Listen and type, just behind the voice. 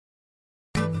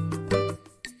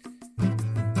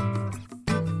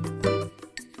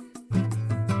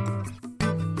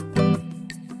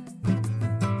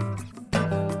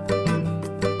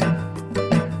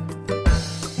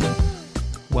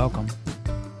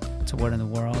to What in the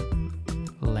World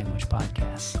Language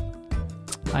Podcast.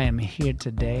 I am here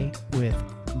today with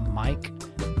Mike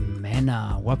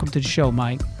Mena. Welcome to the show,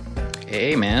 Mike.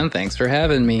 Hey, man. Thanks for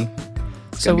having me.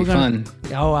 It's gonna be fun.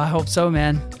 Oh, I hope so,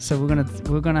 man. So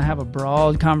we're gonna have a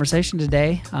broad conversation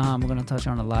today. We're gonna touch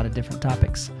on a lot of different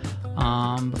topics.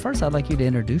 But first, I'd like you to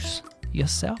introduce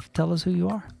yourself. Tell us who you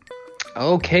are.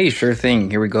 Okay, sure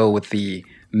thing. Here we go with the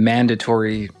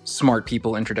mandatory smart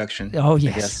people introduction. Oh,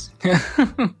 yes.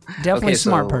 Definitely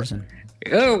smart person.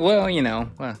 Oh, well,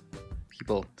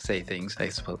 people say things, I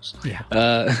suppose.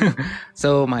 Yeah.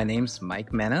 So my name's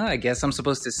Mike Mena. I guess I'm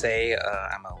supposed to say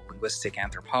I'm a linguistic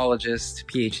anthropologist,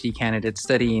 PhD candidate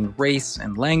studying race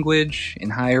and language in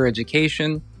higher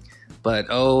education. But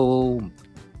oh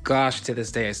gosh, to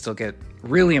this day, I still get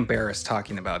really embarrassed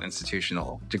talking about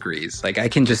institutional degrees. Like I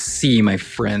can just see my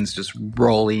friends just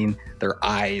rolling their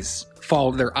eyes.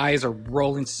 Their eyes are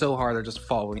rolling so hard they're just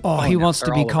falling. Oh, he wants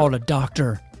to be called a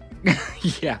doctor.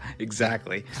 Yeah,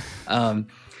 exactly.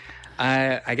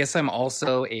 I guess I'm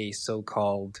also a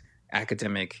so-called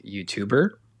academic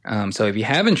YouTuber. So if you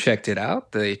haven't checked it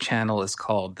out, the channel is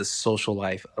called The Social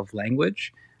Life of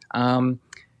Language.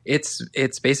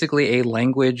 It's basically a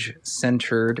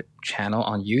language-centered channel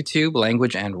on YouTube,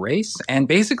 language and race. And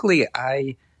basically,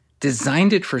 I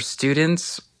designed it for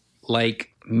students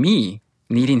like me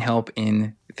needing help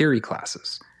in theory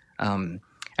classes.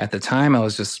 At the time, I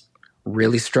was just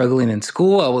really struggling in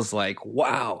school. I was like,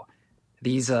 wow,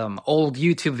 these old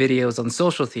YouTube videos on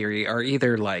social theory are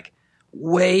either like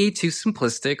way too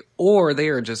simplistic or they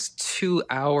are just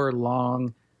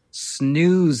 2-hour-long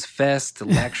snooze fest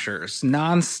lectures,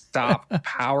 nonstop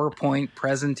PowerPoint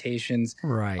presentations.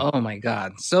 Right. Oh my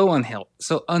God. So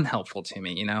unhelpful to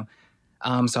me,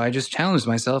 So I just challenged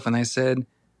myself and I said,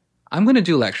 I'm going to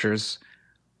do lectures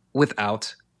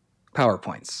without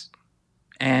PowerPoints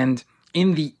and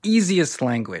in the easiest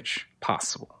language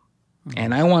possible. Mm-hmm.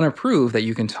 And I want to prove that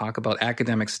you can talk about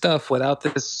academic stuff without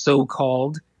this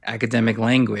so-called academic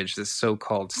language, this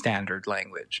so-called standard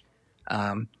language.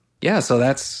 So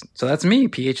that's me,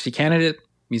 PhD candidate,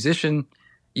 musician,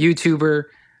 YouTuber.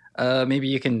 Maybe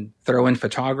you can throw in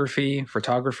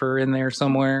photographer in there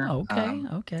somewhere.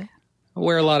 Okay. I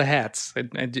wear a lot of hats.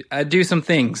 I do some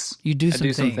things. You do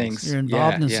some things. You're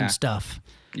involved in some stuff.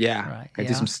 Yeah, right. I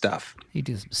do some stuff. You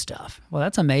do some stuff. Well,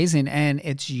 that's amazing. And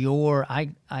it's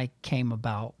I came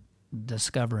about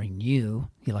discovering you.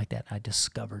 You like that? I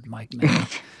discovered Mike Mena.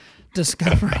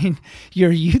 Discovering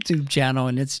your YouTube channel,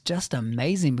 and it's just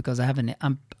amazing because I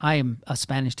am a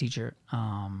Spanish teacher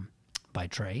by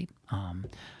trade.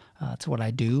 That's what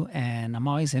I do, and I'm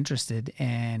always interested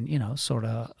in sort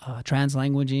of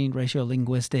translanguaging, racial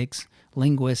linguistics.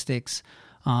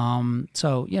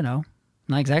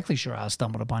 Not exactly sure how I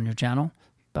stumbled upon your channel,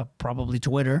 but probably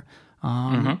Twitter.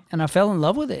 And I fell in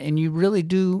love with it, and you really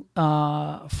do.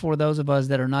 For those of us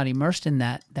that are not immersed in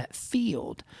that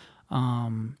field.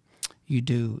 You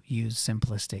do use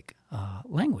simplistic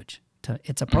language.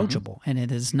 It's approachable, and it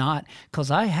is not,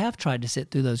 because I have tried to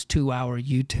sit through those 2-hour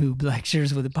YouTube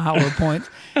lectures with the PowerPoint,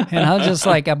 and I'm just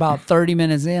like about 30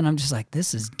 minutes in, I'm just like,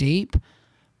 this is deep,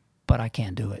 but I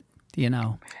can't do it,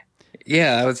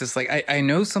 Yeah, I was just like, I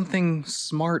know something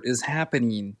smart is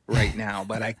happening right now,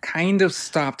 but I kind of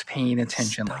stopped paying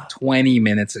attention like 20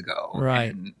 minutes ago.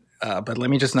 Right. And, but let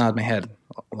me just nod my head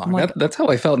along. That's how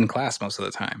I felt in class most of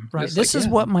the time. Right. This is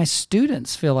what my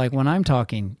students feel like when I'm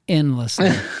talking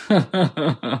endlessly.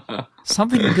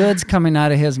 Something good's coming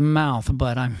out of his mouth,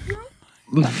 but I'm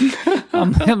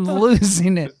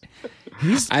losing it.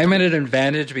 I'm at an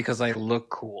advantage because I look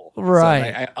cool.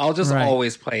 Right. So I'll just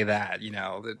always play that.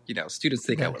 Students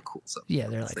think I look cool. So yeah,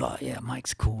 they're like, oh yeah,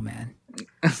 Mike's cool, man.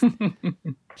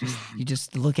 You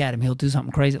just look at him; he'll do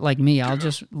something crazy. Like me, I'll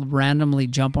just randomly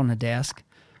jump on a desk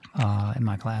in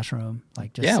my classroom,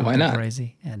 like just something why not?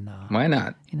 Crazy. And why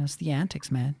not? It's the antics,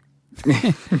 man.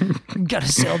 Got to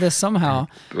sell this somehow.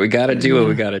 We got to do what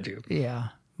we got to do. Yeah.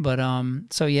 But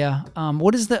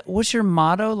what's your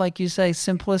motto? Like you say,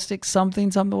 simplistic something.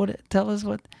 Tell us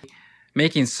what.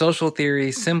 Making social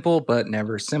theory simple but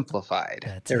never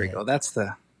simplified. There we go. That's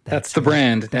the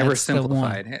brand. Never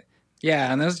simplified.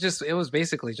 Yeah, and it was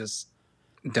basically just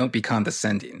don't be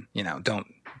condescending.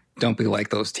 Don't be like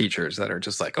those teachers that are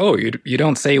just like, oh, you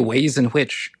don't say ways in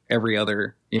which every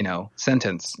other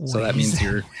sentence. So that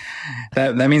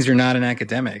means you're not an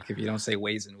academic if you don't say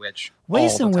ways in which.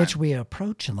 Ways in which we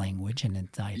approach language and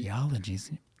its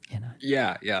ideologies.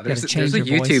 Yeah. There's a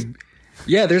YouTube.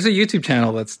 Yeah, there's a YouTube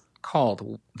channel that's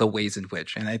called The Ways in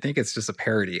Which, and I think it's just a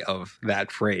parody of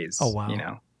that phrase. Oh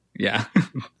wow. Yeah,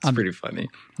 it's pretty funny.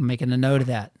 I'm making a note of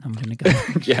that. I'm going to go.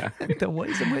 Yeah. The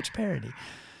Ways in Which parody.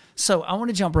 So I want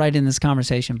to jump right in this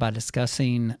conversation by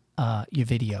discussing your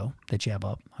video that you have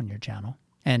up on your channel.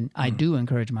 And I do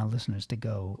encourage my listeners to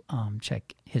go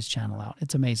check his channel out.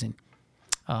 It's amazing.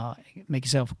 Make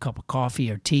yourself a cup of coffee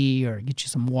or tea, or get you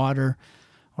some water,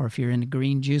 or if you're into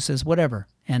green juices, whatever,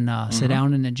 and sit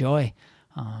down and enjoy.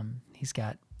 He's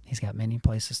got many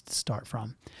places to start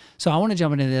from. So I want to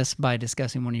jump into this by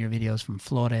discussing one of your videos from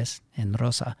Flores and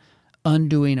Rosa,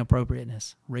 Undoing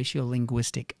Appropriateness,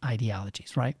 Ratiolinguistic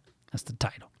Ideologies, right? That's the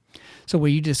title. So where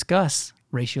you discuss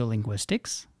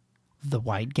ratiolinguistics, the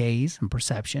white gaze and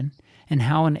perception, and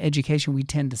how in education we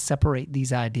tend to separate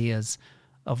these ideas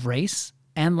of race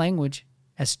and language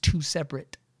as two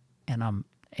separate, and I'm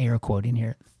air quoting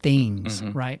here, things,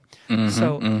 right?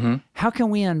 So how can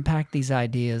we unpack these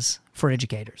ideas for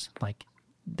educators, like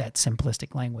that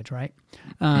simplistic language, right?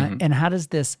 And how does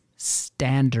this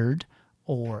standard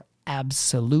or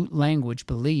absolute language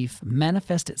belief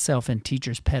manifest itself in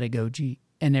teachers' pedagogy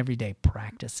and everyday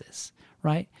practices,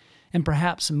 right? And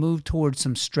perhaps move towards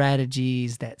some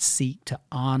strategies that seek to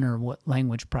honor what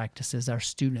language practices our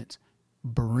students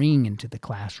bring into the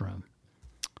classroom.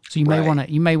 So you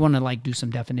may want to like do some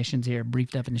definitions here, brief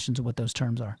definitions of what those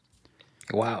terms are.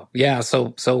 Wow. Yeah.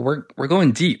 So we're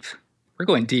going deep. We're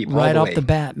going deep right off the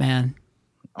bat, man.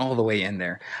 All the way in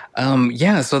there.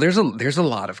 Yeah. So there's a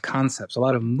lot of concepts, a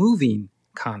lot of moving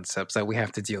concepts that we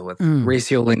have to deal with.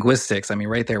 Ratiolinguistics. I mean,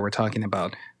 right there, we're talking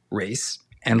about race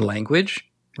and language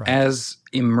as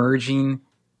emerging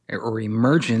or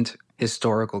emergent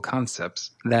historical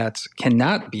concepts that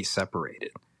cannot be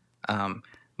separated.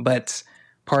 But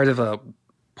part of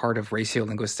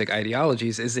ratiolinguistic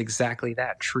ideologies is exactly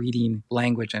that, treating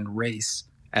language and race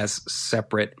as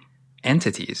separate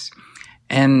entities.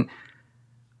 And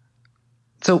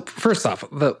so first off,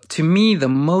 to me, the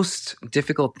most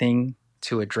difficult thing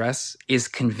to address is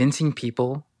convincing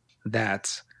people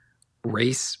that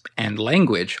race and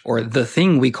language, or the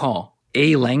thing we call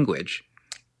a language,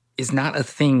 is not a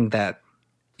thing that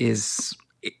is,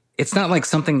 it's not like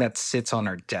something that sits on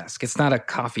our desk. It's not a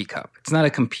coffee cup. It's not a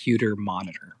computer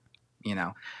monitor. You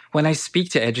know, when I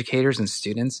speak to educators and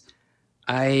students,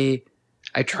 I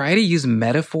try to use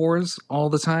metaphors all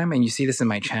the time. And you see this in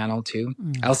my channel too.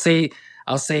 I'll say,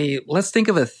 let's think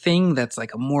of a thing that's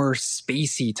like a more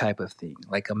spacey type of thing,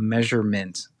 like a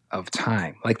measurement of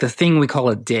time, like the thing we call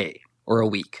a day or a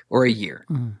week or a year.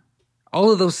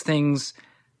 All of those things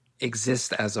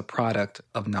exist as a product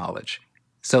of knowledge.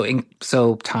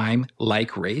 So time,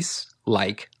 like race,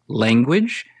 like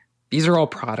language, these are all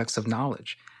products of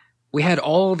knowledge. We had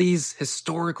all these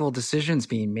historical decisions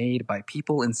being made by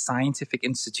people in scientific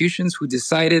institutions who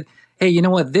decided, hey, you know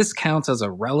what? This counts as a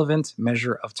relevant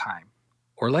measure of time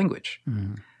or language.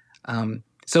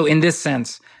 So in this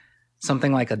sense,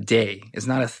 something like a day is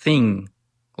not a thing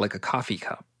like a coffee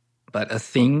cup, but a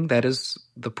thing that is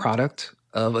the product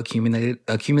of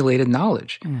accumulated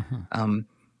knowledge.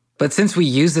 But since we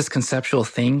use this conceptual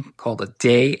thing called a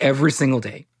day every single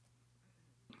day,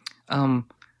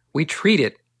 we treat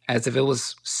it as if it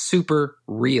was super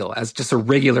real, as just a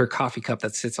regular coffee cup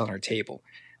that sits on our table.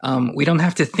 We don't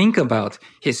have to think about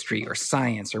history or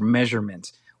science or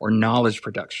measurement or knowledge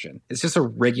production. It's just a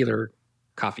regular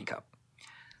coffee cup.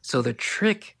 So the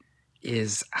trick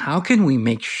is, how can we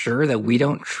make sure that we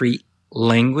don't treat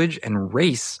language and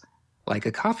race like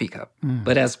a coffee cup,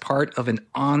 but as part of an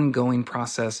ongoing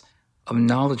process of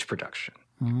knowledge production?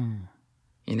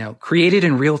 You know, created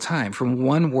in real time, from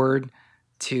one word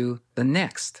to the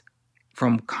next,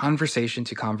 from conversation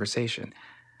to conversation.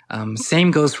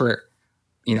 Same goes for,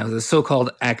 you know, the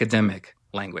so-called academic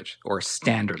language or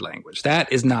standard language.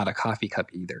 That is not a coffee cup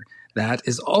either. That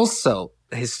is also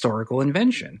a historical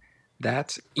invention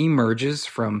that emerges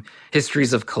from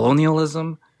histories of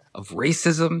colonialism, of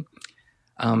racism.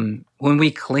 When we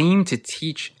claim to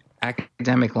teach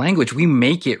academic language, we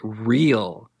make it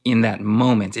real in that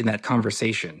moment, in that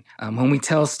conversation. When we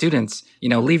tell students, you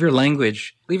know, leave your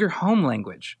home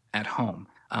language at home.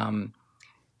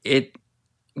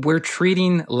 We're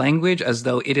treating language as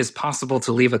though it is possible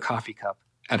to leave a coffee cup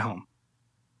at home.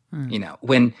 You know,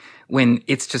 when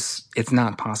it's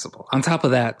not possible. On top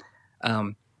of that,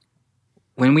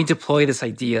 when we deploy this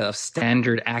idea of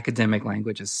standard academic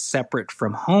language as separate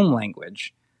from home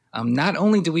language, not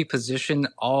only do we position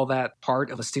all that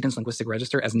part of a student's linguistic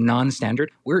register as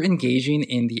non-standard, we're engaging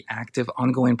in the active,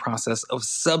 ongoing process of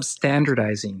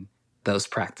substandardizing those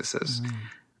practices.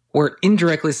 We're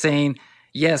indirectly saying,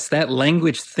 yes, that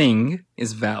language thing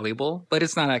is valuable, but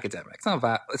it's not academic.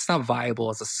 It's not viable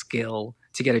as a skill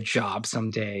to get a job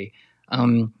someday,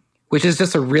 which is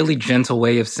just a really gentle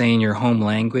way of saying your home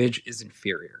language is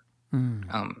inferior.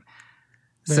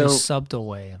 Very So subtle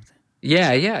way of,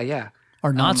 yeah.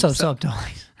 or not so So subtle.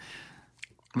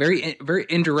 very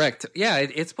indirect. Yeah,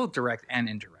 it's both direct and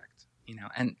indirect.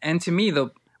 And to me,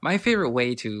 my favorite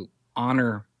way to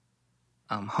honor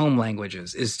home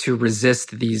languages is to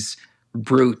resist these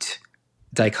brute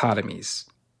dichotomies,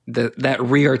 that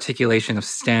rearticulation of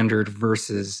standard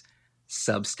versus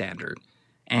substandard.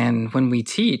 And when we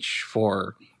teach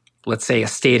for, let's say, a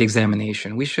state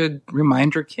examination, we should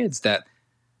remind our kids that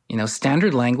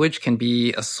standard language can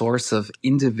be a source of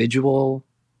individual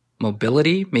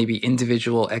mobility, maybe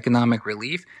individual economic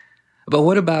relief. But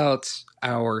what about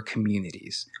our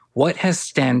communities? What has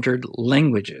standard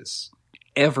languages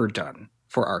ever done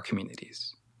for our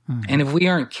communities? Mm-hmm. And if we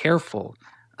aren't careful,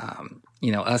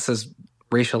 us as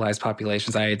racialized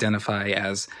populations, I identify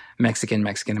as Mexican,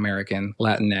 Mexican American,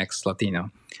 Latinx,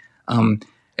 Latino.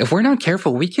 If we're not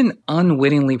careful, we can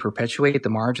unwittingly perpetuate the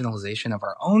marginalization of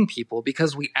our own people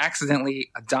because we accidentally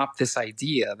adopt this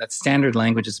idea that standard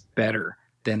language is better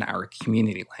than our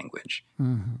community language.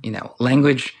 Mm-hmm.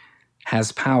 Language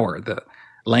has power. The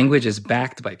language is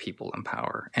backed by people in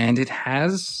power, and it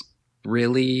has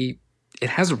real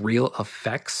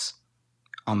effects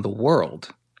on the world.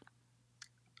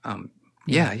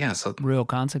 So real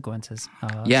consequences.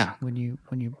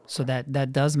 So that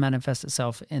does manifest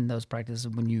itself in those practices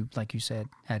when you, like you said,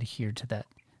 adhere to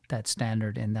that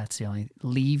standard, and that's the only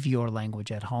leave your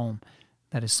language at home.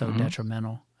 That is so mm-hmm.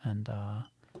 detrimental and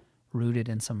rooted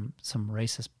in some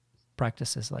racist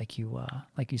practices, like you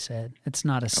said. It's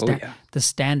not the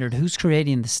standard. Who's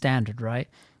creating the standard, right?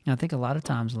 And I think a lot of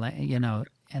times, and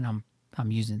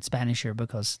I'm using Spanish here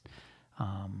because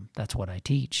that's what I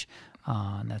teach.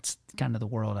 That's kind of the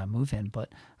world I move in.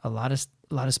 But a lot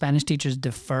of Spanish teachers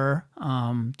defer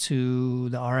to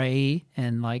the RAE,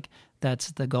 and like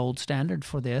that's the gold standard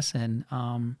for this. And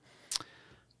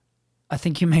I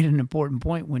think you made an important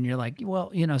point when you're like,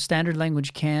 well, standard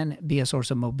language can be a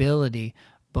source of mobility,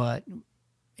 but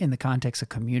in the context of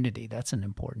community, that's an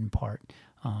important part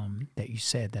that you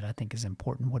said that I think is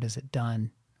important. What has it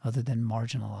done other than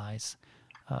marginalize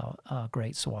a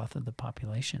great swath of the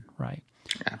population, right?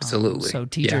 Absolutely. So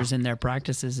teachers in their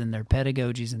practices and their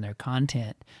pedagogies and their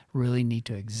content really need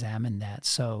to examine that.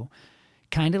 So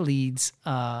kind of leads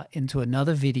into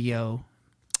another video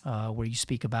where you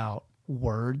speak about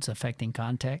words affecting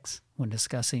context when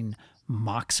discussing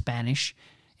mock Spanish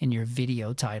in your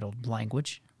video titled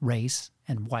Language, Race,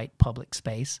 and White Public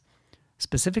Space,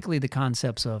 specifically the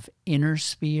concepts of inner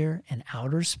sphere and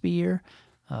outer sphere.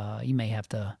 You may have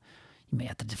to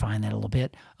define that a little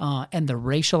bit. And the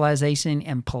racialization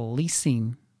and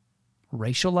policing,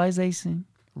 racialization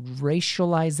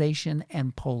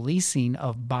and policing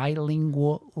of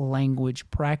bilingual language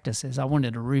practices. I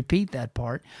wanted to repeat that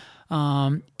part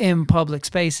in public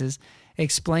spaces,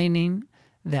 explaining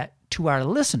that to our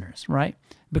listeners, right?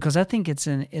 Because I think it's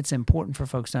important for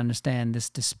folks to understand this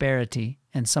disparity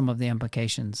and some of the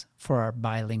implications for our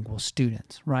bilingual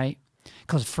students, right?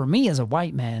 Because for me as a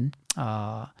white man,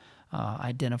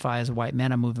 identify as a white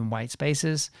man, I move in white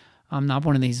spaces. I'm not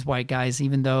one of these white guys,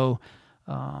 even though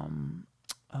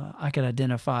I could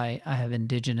identify I have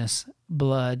indigenous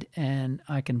blood and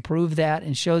I can prove that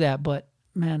and show that. But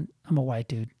man, I'm a white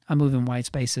dude. I move in white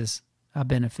spaces. I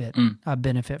benefit. I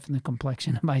benefit from the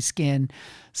complexion of my skin.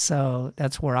 So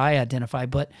that's where I identify.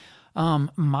 But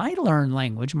my learned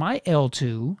language, my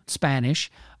L2,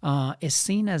 Spanish, is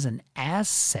seen as an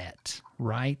asset,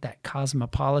 right? That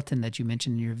cosmopolitan that you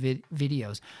mentioned in your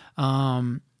videos.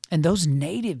 And those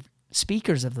native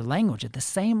speakers of the language, the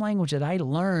same language that I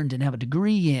learned and have a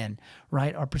degree in,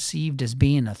 right, are perceived as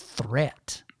being a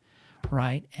threat,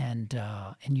 right? And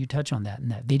you touch on that in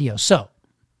that video. So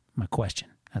my question,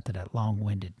 after that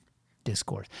long-winded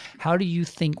discourse, how do you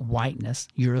think whiteness,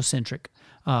 Eurocentric,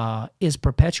 is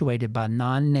perpetuated by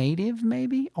non-native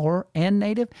maybe and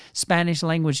native Spanish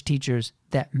language teachers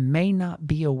that may not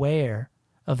be aware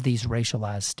of these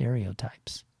racialized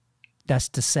stereotypes? That's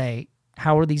to say,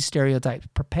 how are these stereotypes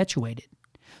perpetuated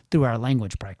through our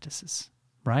language practices,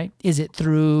 right? Is it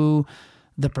through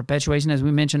the perpetuation, as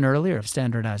we mentioned earlier, of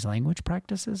standardized language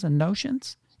practices and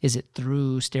notions? Is it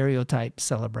through stereotype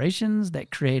celebrations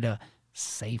that create a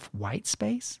safe white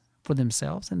space for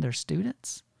themselves and their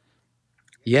students?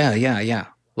 Yeah. A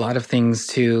lot of things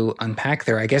to unpack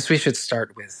there. I guess we should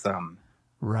start with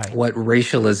what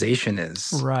racialization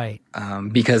is. Right.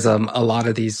 Because a lot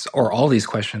of these, or all these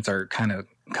questions are kind of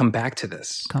come back to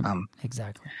this.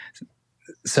 Exactly.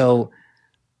 So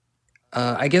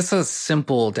I guess a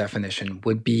simple definition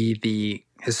would be the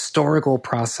historical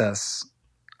process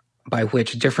by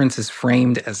which difference is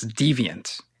framed as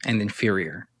deviant and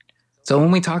inferior. So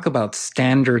when we talk about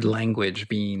standard language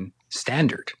being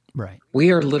standard, Right.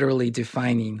 we are literally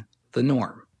defining the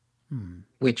norm,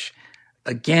 which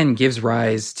again gives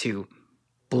rise to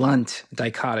blunt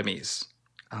dichotomies.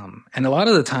 And a lot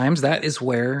of the times that is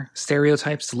where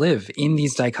stereotypes live, in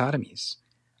these dichotomies.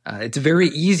 It's very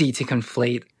easy to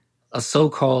conflate a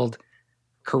so-called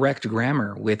correct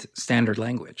grammar with standard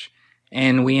language.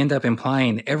 And we end up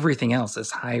implying everything else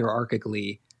as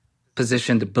hierarchically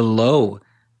positioned below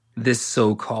this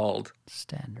so-called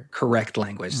standard correct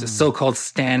language, the so-called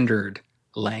standard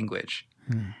language.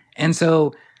 And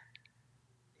so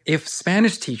if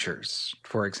Spanish teachers,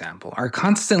 for example, are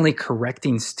constantly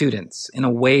correcting students in a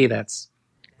way that's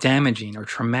damaging or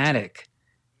traumatic,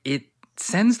 it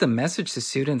sends the message to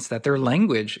students that their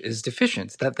language is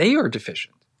deficient, that they are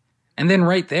deficient. And then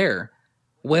right there,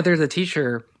 whether the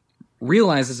teacher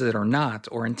realizes it or not,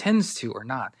 or intends to or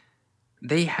not,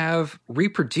 they have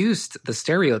reproduced the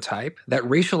stereotype that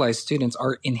racialized students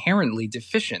are inherently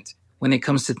deficient when it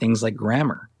comes to things like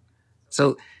grammar.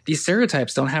 So these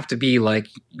stereotypes don't have to be like,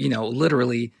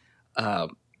 literally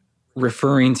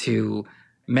referring to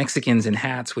Mexicans in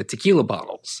hats with tequila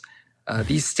bottles.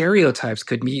 These stereotypes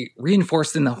could be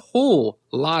reinforced in a whole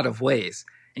lot of ways,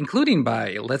 including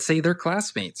by, let's say, their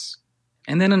classmates.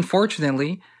 And then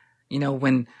unfortunately,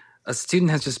 when a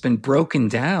student has just been broken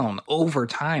down over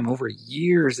time, over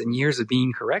years and years of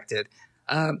being corrected,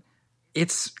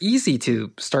 it's easy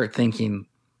to start thinking,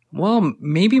 well,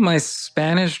 maybe my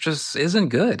Spanish just isn't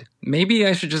good. Maybe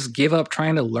I should just give up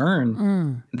trying to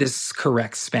learn this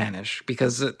correct Spanish,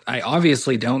 because I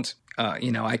obviously don't,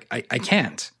 I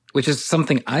can't, which is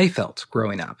something I felt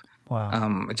growing up.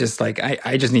 Wow. Just like,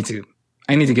 I need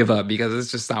to give up because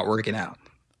it's just not working out.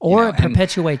 Or it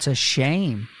perpetuates a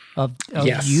shame of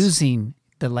Yes. using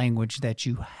the language that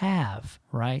you have,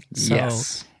 right? So,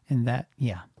 Yes. and that,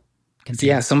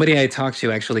 Yeah, somebody I talked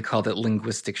to actually called it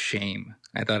linguistic shame.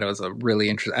 I thought it was a really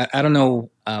interesting. I don't know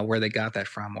where they got that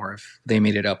from, or if they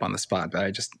made it up on the spot,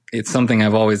 but it's something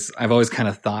I've always kind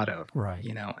of thought of, right?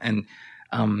 And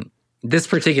this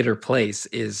particular place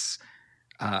is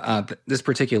this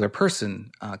particular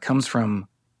person comes from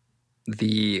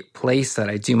the place that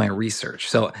I do my research.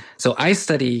 So I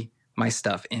study my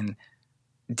stuff in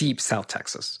deep South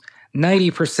Texas.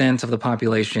 90% of the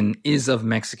population is of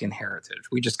Mexican heritage.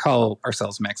 We just call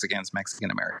ourselves Mexicans,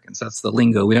 Mexican Americans. That's the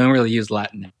lingo. We don't really use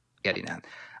Latin. Getting at.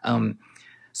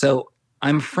 So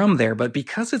I'm from there, but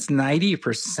because it's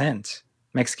 90%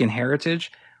 Mexican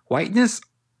heritage, whiteness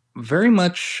very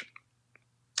much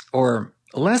or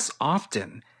less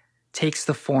often takes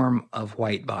the form of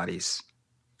white bodies.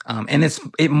 And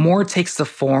it more takes the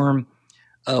form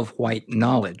of white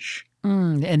knowledge.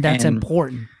 And that's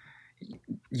important.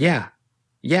 Yeah.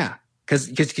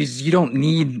 Because you don't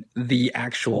need the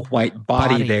actual white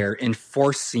body there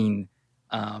enforcing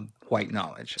white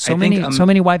knowledge. So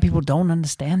many white people don't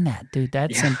understand that, dude.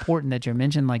 That's important that you're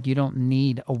mentioning. Like, you don't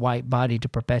need a white body to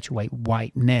perpetuate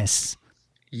whiteness.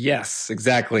 Yes,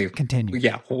 exactly. Continue.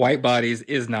 Yeah, white bodies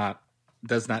does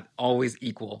not always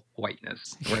equal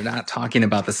whiteness. We're not talking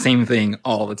about the same thing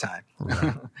all the time.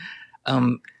 Right.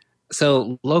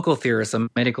 So local theorist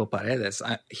Americo Paredes,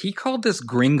 he called this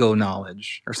gringo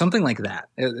knowledge or something like that.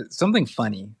 Something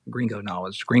funny, gringo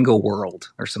knowledge, gringo world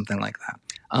or something like that.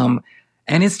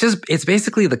 And it's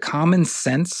basically the common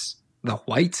sense, the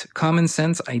white common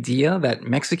sense idea that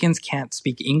Mexicans can't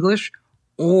speak English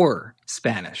or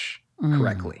Spanish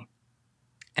correctly.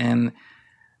 And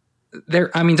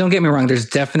don't get me wrong, there's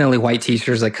definitely white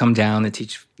teachers that come down and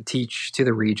teach to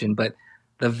the region, but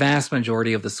the vast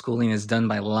majority of the schooling is done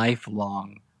by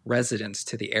lifelong residents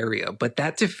to the area. But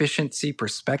that deficiency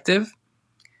perspective,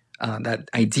 that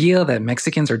idea that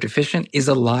Mexicans are deficient, is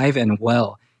alive and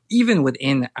well, even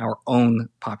within our own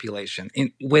population,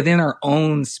 within our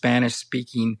own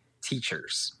Spanish-speaking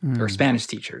teachers or Spanish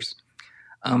teachers.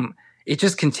 It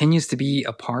just continues to be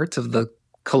a part of the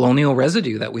colonial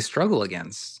residue that we struggle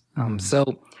against.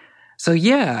 So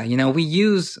yeah, we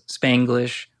use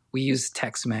Spanglish, we use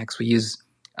Tex-Mex, we use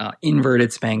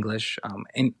inverted Spanglish,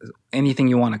 anything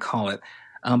you want to call it.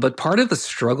 But part of the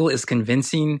struggle is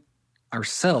convincing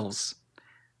ourselves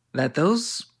that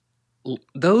those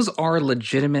are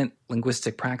legitimate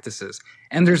linguistic practices.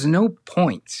 And there's no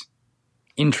point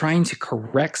in trying to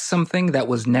correct something that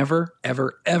was never,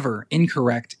 ever, ever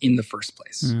incorrect in the first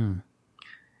place.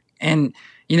 And,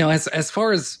 as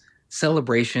far as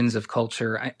celebrations of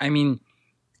culture, I mean,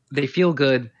 they feel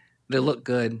good, they look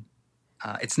good.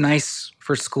 It's nice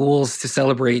for schools to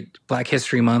celebrate Black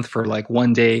History Month for like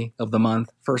one day of the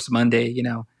month, first Monday,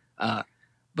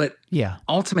 but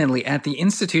ultimately at the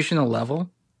institutional level,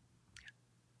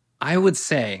 I would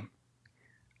say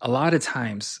a lot of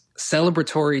times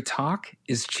celebratory talk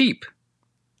is cheap.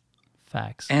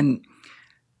 Facts. And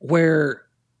where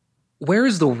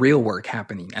is the real work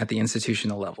happening at the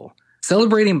institutional level?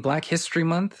 Celebrating Black History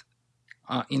Month,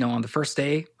 on the first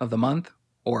day of the month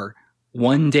or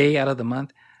one day out of the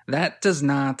month, that does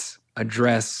not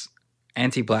address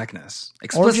anti-Blackness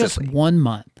explicitly. Or just 1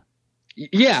 month.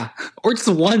 Yeah, or just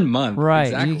 1 month. Right.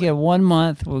 Exactly. You get 1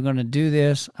 month. We're going to do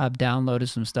this. I've downloaded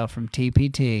some stuff from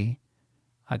TPT.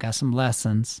 I got some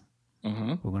lessons.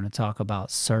 Mm-hmm. We're going to talk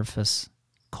about surface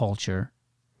culture.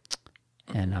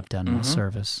 And I've done my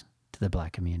service to the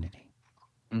Black community.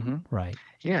 Mm-hmm. Right.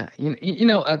 Yeah.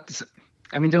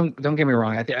 I mean, don't get me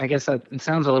wrong. I guess that it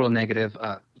sounds a little negative.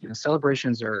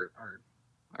 Celebrations are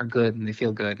good and they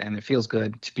feel good, and it feels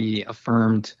good to be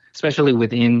affirmed, especially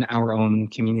within our own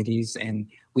communities. And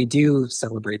we do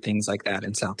celebrate things like that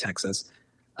in South Texas.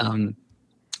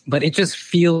 But it just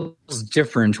feels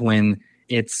different when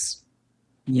it's,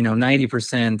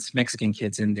 90% Mexican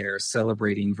kids in there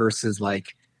celebrating versus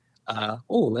like,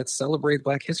 let's celebrate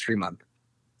Black History Month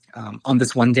on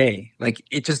this one day. Like,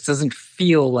 it just doesn't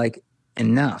feel like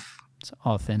enough. It's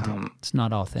authentic. It's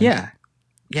not authentic.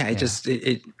 Yeah. It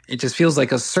just feels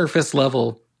like a surface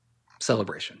level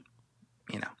celebration.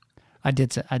 I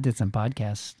did some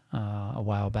podcasts a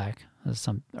while back,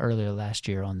 some earlier last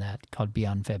year on that called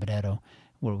Beyond Febrero,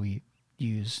 where we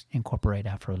incorporate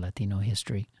Afro-Latino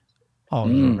history all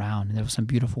year round. And there were some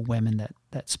beautiful women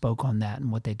that spoke on that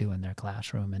and what they do in their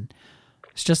classroom. And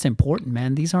it's just important,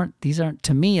 man. These aren't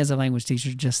to me as a language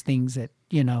teacher just things that,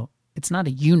 it's not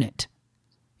a unit.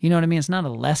 You know what I mean? It's not a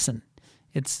lesson.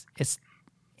 It's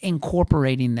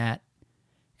incorporating that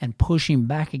and pushing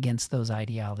back against those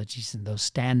ideologies and those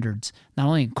standards, not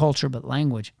only in culture but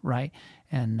language, right?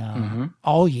 And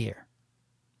all year,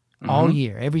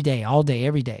 every day, all day,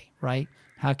 every day, right?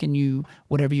 How can you,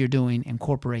 whatever you're doing,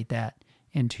 incorporate that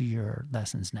into your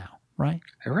lessons now, right?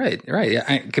 Right.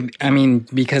 I mean,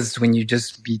 because when you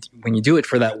do it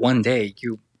for that one day,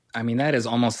 that is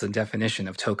almost the definition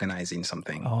of tokenizing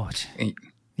something. Oh,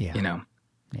 yeah.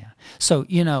 Yeah. So,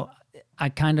 you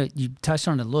touched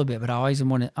on it a little bit, but I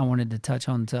wanted to touch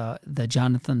on the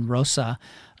Jonathan Rosa,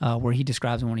 where he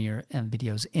describes in one of your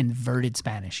videos inverted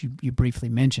Spanish. You briefly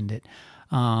mentioned it.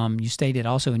 You stated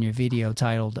also in your video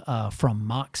titled "From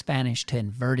Mock Spanish to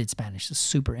Inverted Spanish." It's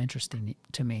super interesting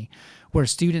to me, where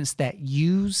students that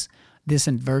use this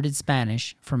inverted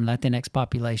Spanish from Latinx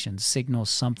populations signals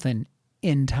something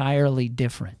entirely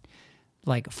different.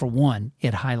 Like, for one,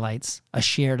 it highlights a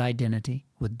shared identity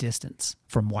with distance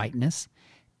from whiteness,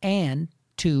 and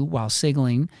two, while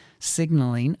signaling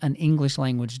an English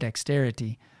language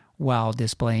dexterity while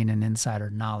displaying an insider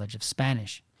knowledge of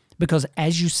Spanish. Because,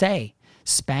 as you say,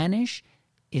 Spanish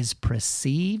is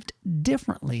perceived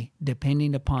differently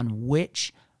depending upon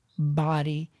which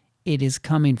body it is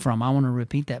coming from. I want to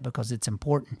repeat that because it's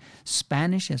important.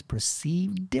 Spanish is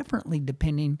perceived differently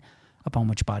depending upon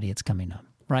which body it's coming up.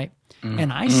 Right.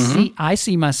 And I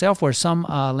see myself where some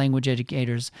language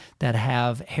educators that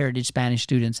have heritage Spanish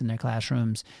students in their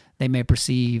classrooms, they may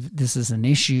perceive this as an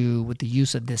issue with the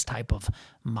use of this type of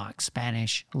mock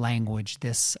Spanish language,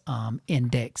 this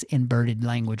index inverted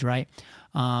language. Right.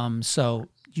 So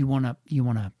you want to,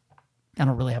 I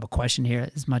don't really have a question here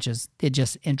as much as it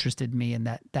just interested me in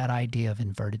that idea of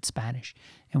inverted Spanish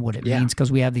and what it means,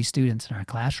 because we have these students in our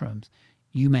classrooms.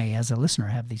 You may, as a listener,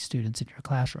 have these students in your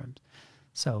classrooms.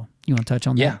 So you want to touch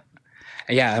on that?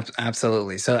 Yeah,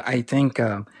 absolutely. So I think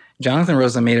Jonathan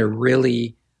Rosa made a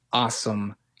really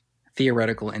awesome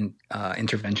theoretical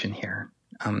intervention here,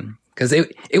 because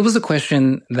it was a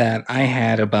question that I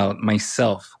had about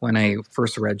myself when I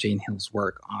first read Jane Hill's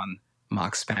work on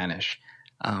mock Spanish.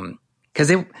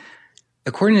 Because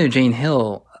according to Jane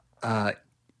Hill,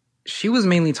 she was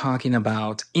mainly talking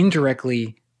about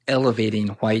indirectly elevating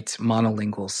white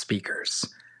monolingual speakers.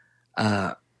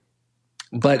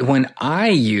 But when I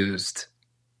used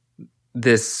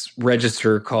this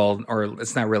register called, or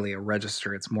it's not really a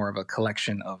register, it's more of a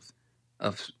collection of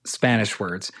Spanish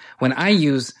words. When I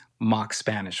use mock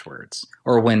Spanish words,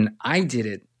 or when I did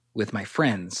it with my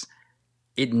friends,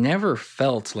 it never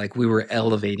felt like we were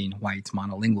elevating white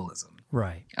monolingualism.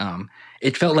 Right.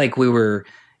 It felt like we were,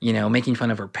 making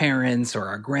fun of our parents or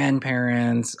our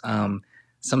grandparents.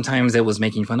 Sometimes it was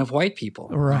making fun of white people.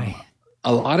 Right.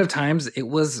 A lot of times it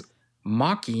was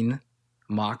mocking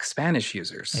mock Spanish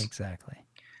users. Exactly.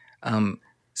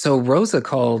 So Rosa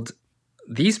called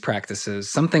these practices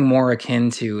something more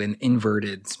akin to an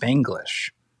inverted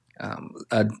Spanglish,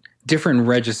 a different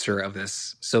register of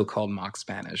this so-called mock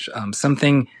Spanish,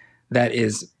 something that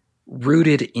is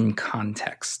rooted in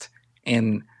context.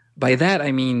 And by that,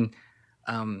 I mean,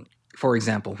 for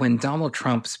example, when Donald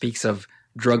Trump speaks of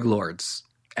drug lords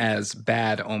as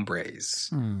bad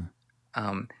hombres,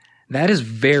 that is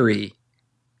very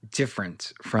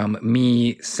different from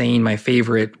me saying my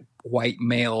favorite white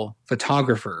male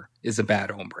photographer is a bad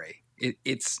hombre.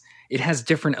 It has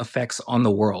different effects on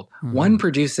the world. One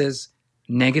produces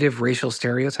negative racial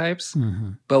stereotypes,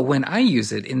 but when I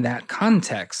use it in that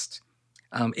context,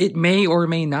 it may or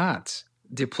may not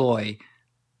deploy,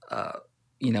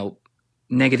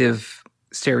 negative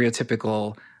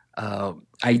stereotypical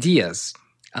ideas.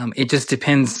 It just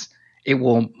depends. It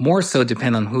will more so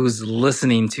depend on who's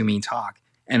listening to me talk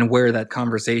and where that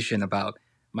conversation about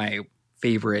my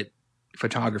favorite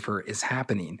photographer is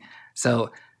happening.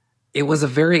 So it was a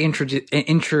very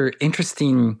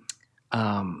interesting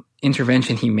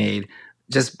intervention he made,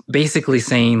 just basically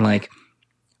saying like,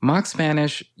 mock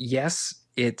Spanish, yes,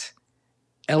 it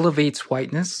elevates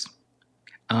whiteness,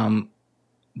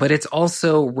 but it's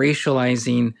also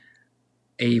racializing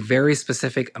a very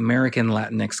specific American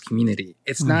Latinx community.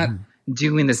 It's not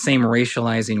doing the same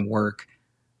racializing work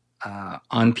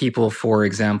on people, for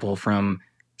example, from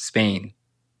Spain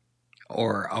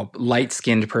or a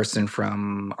light-skinned person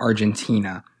from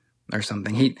Argentina or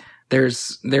something.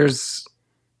 There's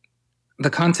the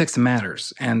context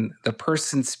matters, and the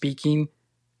person speaking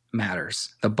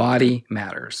matters. The body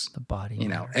matters. The body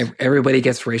matters. Everybody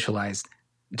gets racialized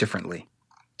differently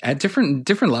at different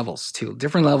levels too,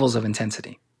 different levels of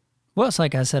intensity. Well, it's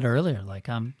like I said earlier, like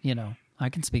I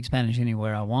can speak Spanish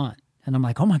anywhere I want. And I'm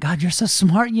like, oh my God, you're so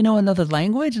smart. You know another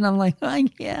language? And I'm like, oh,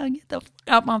 yeah, get the fuck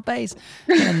out my face.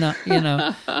 And,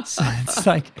 so it's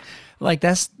like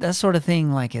that's that sort of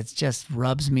thing. Like it just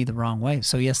rubs me the wrong way.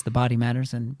 So yes, the body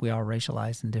matters, and we are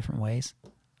racialized in different ways,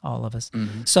 all of us.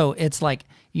 So it's like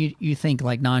you think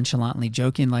like nonchalantly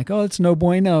joking, like, oh, it's no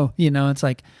bueno. It's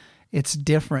like, it's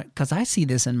different because I see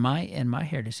this in my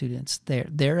heritage students.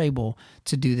 They're able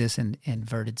to do this in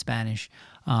inverted Spanish.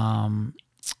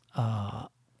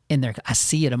 I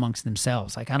see it amongst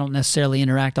themselves. Like I don't necessarily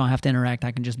interact. I don't have to interact.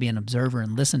 I can just be an observer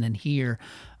and listen and hear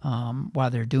while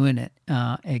they're doing it.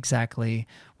 Exactly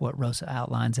what Rosa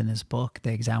outlines in his book,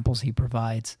 the examples he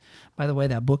provides. By the way,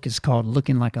 that book is called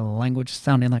 "Looking Like a Language,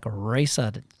 Sounding Like a Race."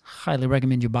 I'd highly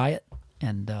recommend you buy it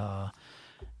and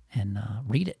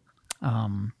read it.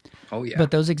 Oh yeah.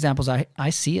 But those examples, I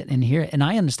see it and hear it, and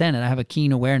I understand it. I have a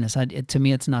keen awareness. To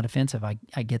me, it's not offensive.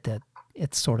 I get that.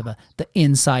 It's sort of the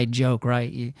inside joke,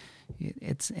 right?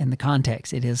 It's in the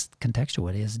context. It is contextual.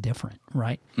 It is different,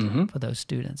 right, for those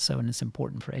students. So, and it's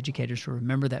important for educators to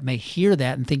remember that, may hear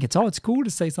that and think it's cool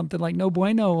to say something like no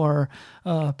bueno or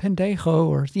pendejo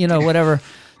or whatever.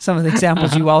 Some of the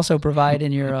examples you also provide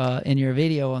in your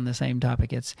video on the same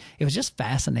topic. It was just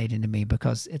fascinating to me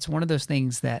because it's one of those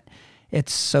things that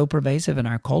it's so pervasive in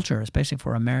our culture, especially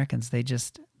for Americans. They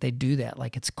do that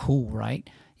like it's cool, right?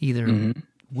 Either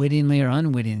wittingly or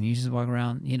unwittingly. You just walk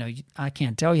around, I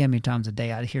can't tell you how many times a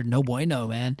day I hear no bueno,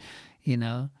 man.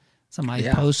 Somebody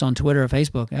posts on Twitter or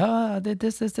Facebook,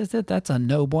 this, that's a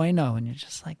no bueno. And you're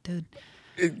just like, dude.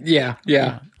 Yeah.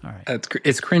 All right.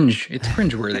 It's cringe. It's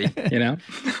cringeworthy,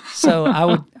 So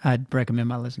I'd recommend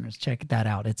my listeners check that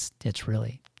out. It's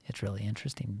really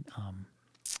interesting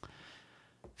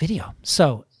video.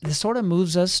 So this sort of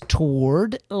moves us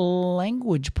toward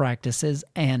language practices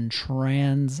and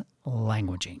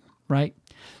translanguaging, right?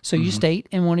 So you state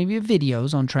in one of your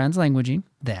videos on translanguaging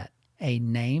that a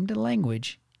named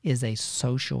language is a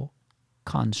social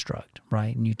construct,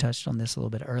 right? And you touched on this a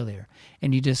little bit earlier.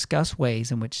 And you discuss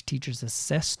ways in which teachers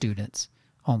assess students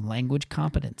on language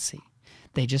competency.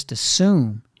 They just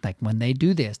assume, like when they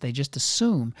do this, they just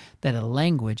assume that a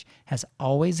language has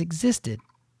always existed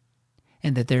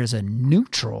and that there's a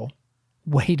neutral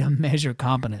way to measure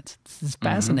competence. This is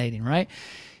fascinating, right?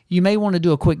 You may want to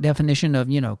do a quick definition of,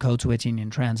 code switching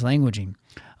and translanguaging,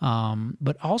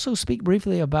 but also speak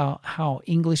briefly about how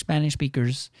English Spanish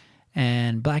speakers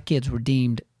and black kids were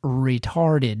deemed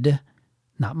retarded,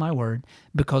 not my word,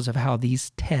 because of how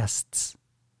these tests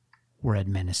were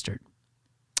administered.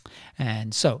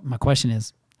 And so my question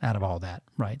is, out of all that,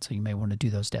 right? So you may want to do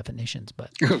those definitions,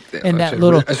 but I should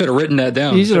have written that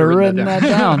down. You should have written that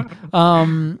down.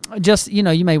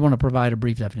 You may want to provide a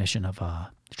brief definition of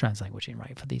translanguaging,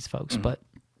 right, for these folks. But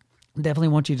definitely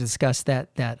want you to discuss that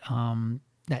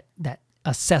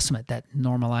assessment, that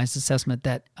normalized assessment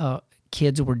that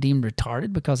kids were deemed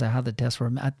retarded because of how the tests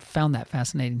were. I found that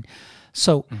fascinating.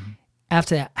 So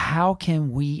after that, how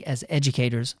can we as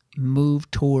educators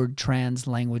move toward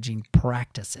translanguaging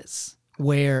practices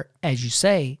where, as you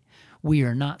say, we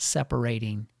are not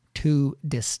separating two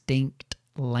distinct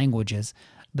languages,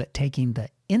 but taking the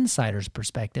insider's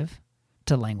perspective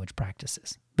to language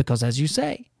practices. Because as you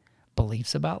say,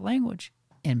 beliefs about language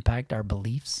impact our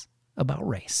beliefs about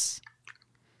race.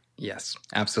 Yes,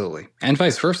 absolutely. And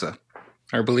vice versa.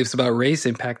 Our beliefs about race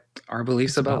impact our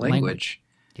beliefs about language.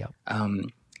 Yep.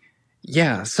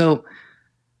 Yeah. So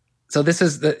this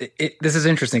is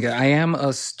interesting. I am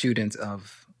a student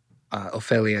of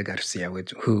Ofelia Garcia,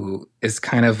 who is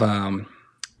kind of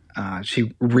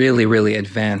she really, really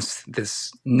advanced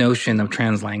this notion of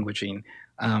translanguaging,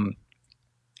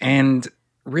 and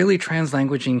really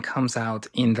translanguaging comes out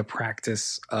in the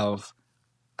practice of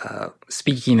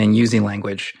speaking and using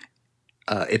language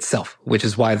itself, which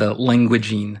is why the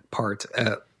languaging part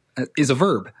is a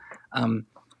verb.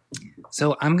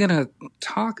 So I'm going to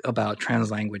talk about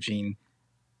translanguaging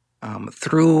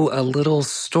through a little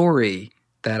story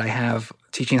that I have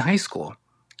teaching high school.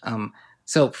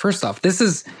 So first off, this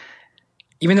is,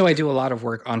 even though I do a lot of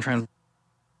work on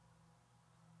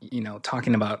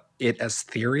talking about it as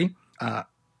theory,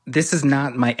 this is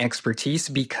not my expertise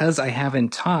because I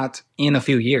haven't taught in a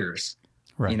few years.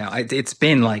 Right. It's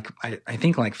been like, I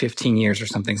think like 15 years or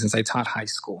something since I taught high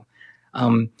school.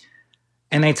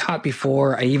 And I taught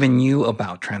before I even knew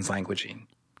about translanguaging.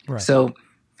 Right. So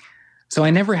I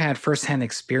never had firsthand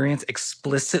experience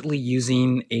explicitly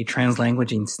using a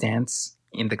translanguaging stance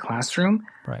in the classroom.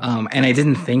 Right. And I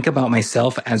didn't think about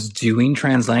myself as doing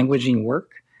translanguaging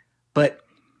work. But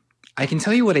I can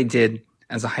tell you what I did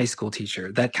as a high school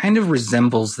teacher that kind of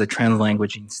resembles the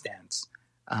translanguaging stance,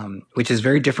 which is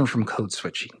very different from code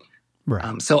switching.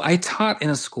 Right. So I taught in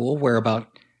a school where about,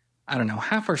 I don't know,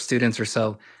 half our students or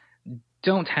so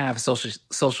don't have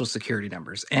social security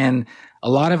numbers. And a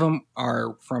lot of them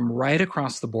are from right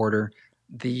across the border.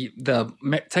 The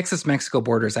Texas-Mexico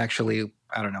border is actually,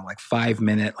 I don't know, like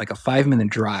a 5-minute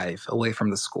drive away from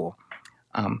the school.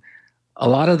 A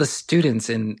lot of the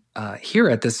students here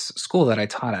at this school that I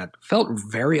taught at felt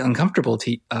very uncomfortable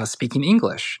speaking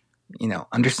English,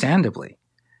 understandably.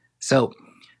 So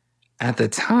at the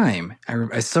time,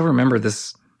 I still remember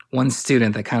this one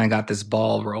student that kind of got this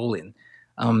ball rolling.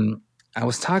 I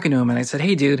was talking to him and I said,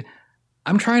 "Hey, dude,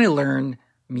 I'm trying to learn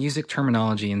music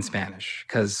terminology in Spanish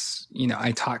because,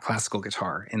 I taught classical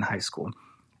guitar in high school.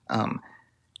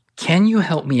 Can you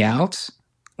help me out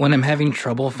when I'm having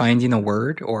trouble finding a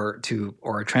word or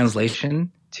a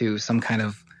translation to some kind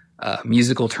of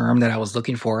musical term that I was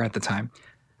looking for at the time?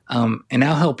 And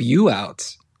I'll help you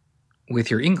out with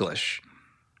your English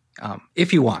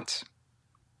if you want.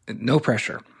 No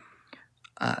pressure."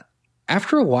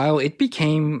 After a while, it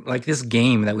became like this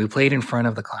game that we played in front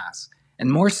of the class, and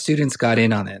more students got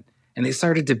in on it, and they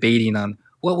started debating on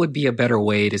what would be a better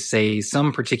way to say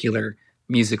some particular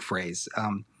music phrase.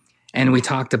 And we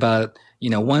talked about,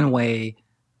 one way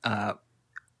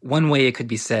it could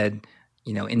be said,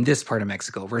 in this part of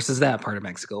Mexico versus that part of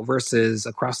Mexico versus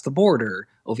across the border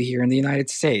over here in the United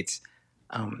States.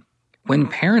 When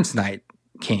Parents' Night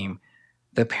came,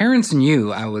 the parents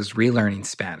knew I was relearning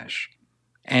Spanish.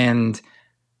 And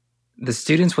the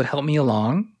students would help me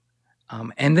along.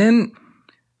 And then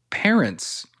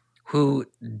parents who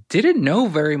didn't know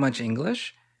very much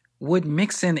English would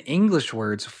mix in English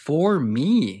words for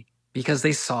me because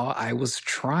they saw I was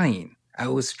trying. I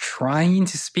was trying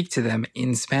to speak to them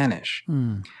in Spanish.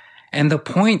 And the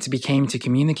point became to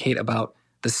communicate about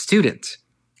the student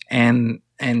and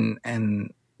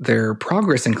their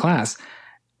progress in class.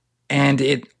 And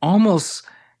it almost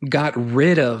got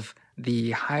rid of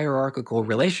the hierarchical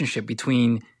relationship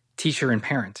between teacher and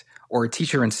parent or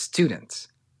teacher and student.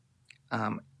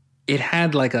 It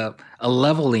had like a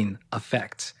leveling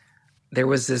effect. There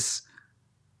was this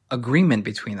agreement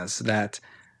between us that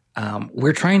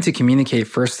we're trying to communicate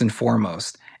first and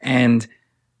foremost, and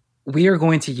we are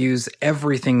going to use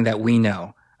everything that we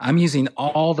know. I'm using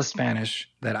all the Spanish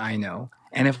that I know,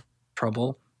 and if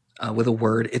trouble with a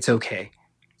word, it's okay.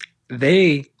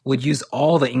 They would use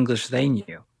all the English they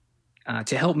knew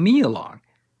to help me along.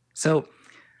 So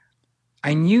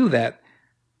I knew that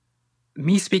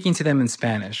me speaking to them in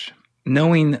Spanish,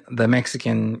 knowing the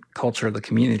Mexican culture of the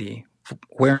community,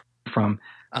 where I'm from,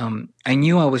 I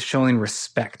knew I was showing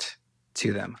respect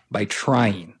to them by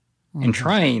trying and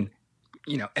trying,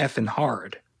 effing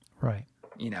hard. Right.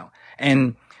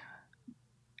 And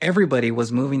everybody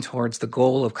was moving towards the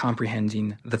goal of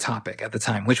comprehending the topic at the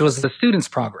time, which was the student's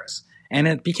progress. And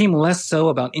it became less so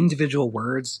about individual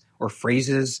words or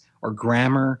phrases or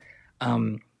grammar.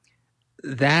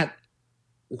 That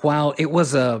while it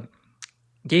was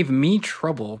gave me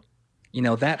trouble,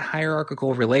 that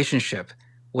hierarchical relationship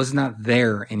was not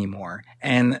there anymore.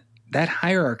 And that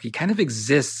hierarchy kind of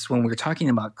exists when we're talking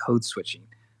about code switching.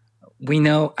 We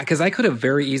know, because I could have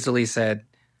very easily said,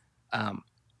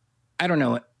 I don't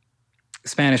know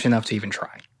Spanish enough to even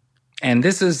try. And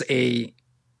this is a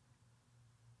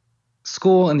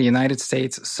school in the United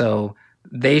States, so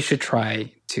they should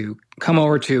try to come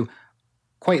over to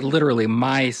quite literally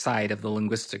my side of the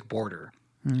linguistic border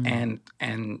and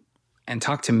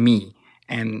talk to me.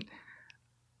 And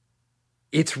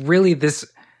it's really the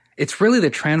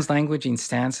translanguaging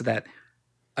stance that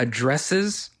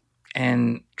addresses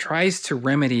and tries to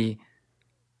remedy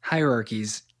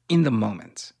hierarchies in the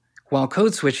moment, while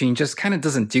code switching just kind of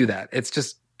doesn't do that. It's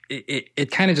just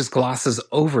it kind of just glosses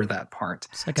over that part.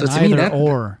 It's like an either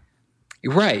or.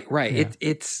 Right. Yeah.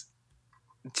 It's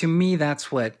to me,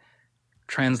 that's what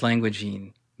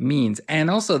translanguaging means. And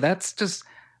also that's just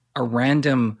a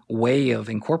random way of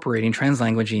incorporating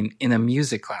translanguaging in a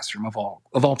music classroom of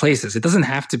all places. It doesn't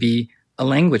have to be a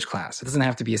language class. It doesn't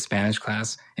have to be a Spanish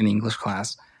class, an English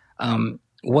class.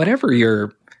 Whatever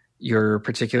your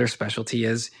particular specialty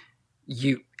is,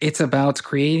 it's about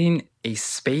creating a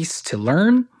space to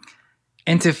learn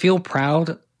and to feel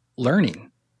proud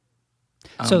learning.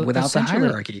 So without the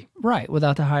hierarchy. Right,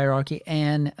 without the hierarchy,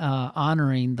 and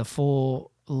honoring the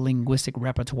full linguistic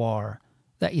repertoire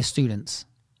that your students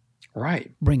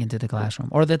bring into the classroom,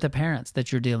 or that the parents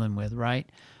that you're dealing with, right?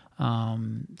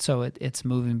 So it's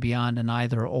moving beyond an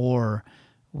either or.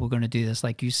 We're going to do this,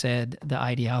 like you said, the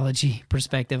ideology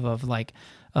perspective of like,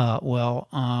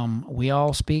 we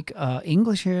all speak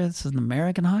English here. This is an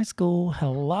American high school.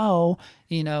 Hello,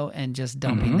 and just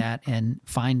dumping that and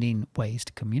finding ways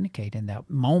to communicate in that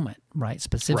moment, right?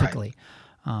 Specifically.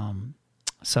 Right.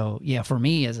 So yeah, for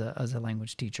me as a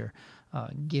language teacher,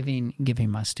 giving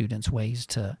my students ways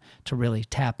to really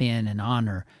tap in and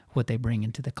honor what they bring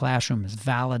into the classroom is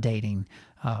validating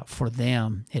for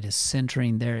them. It is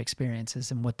centering their experiences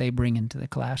and what they bring into the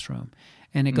classroom.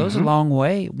 And it goes a long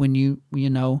way when you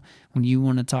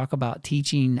want to talk about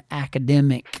teaching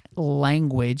academic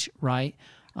language, right?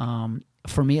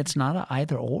 For me, it's not an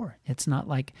either or. It's not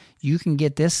like you can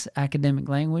get this academic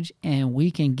language and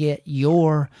we can get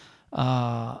your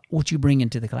what you bring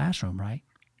into the classroom, right?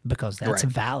 Because that's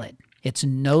valid. It's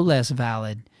no less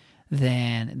valid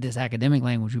than this academic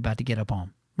language we're about to get up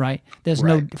on, right? They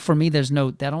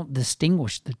don't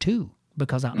distinguish the two,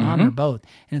 because I honor both.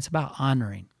 And it's about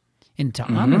honoring. And to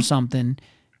honor something,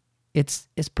 it's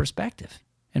perspective.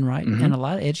 And and a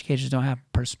lot of educators don't have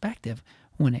perspective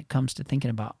when it comes to thinking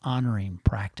about honoring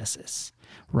practices,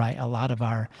 right? A lot of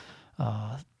our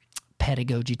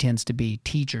pedagogy tends to be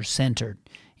teacher-centered.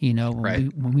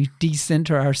 When we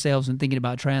decenter ourselves and thinking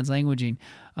about translanguaging,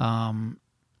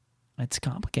 it's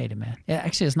complicated, man.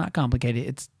 Actually, it's not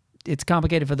complicated. It's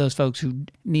complicated for those folks who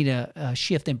need a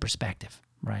shift in perspective,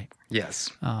 right? Yes.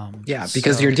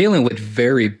 Because you're dealing with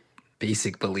very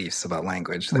basic beliefs about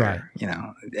language there,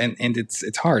 and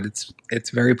it's hard. It's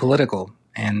very political,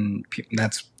 and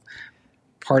that's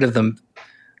part of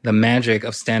the magic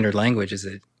of standard language is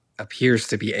it appears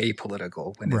to be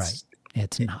apolitical when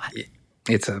it's not.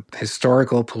 It's a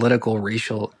historical, political,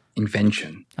 racial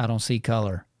invention. I don't see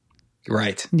color.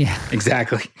 Right. Yeah.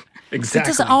 Exactly.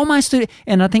 It's all my students,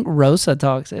 and I think Rosa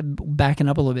talks, backing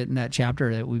up a little bit in that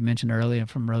chapter that we mentioned earlier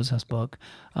from Rosa's book,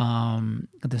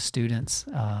 the students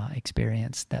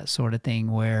experience that sort of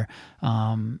thing where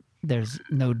there's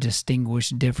no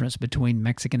distinguished difference between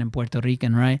Mexican and Puerto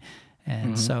Rican, right?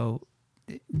 And so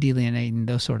delineating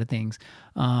those sort of things.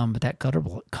 But that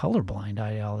colorblind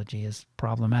ideology is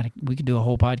problematic. We could do a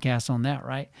whole podcast on that,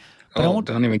 right? But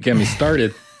don't even get me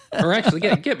started. Or actually,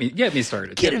 get me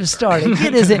started. Get him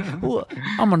started. Well,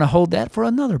 I'm going to hold that for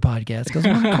another podcast because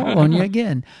I'm going to call on you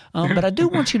again. But I do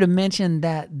want you to mention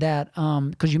that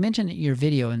because you mentioned it in your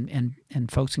video and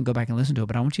folks can go back and listen to it.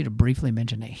 But I want you to briefly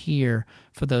mention it here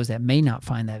for those that may not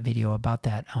find that video about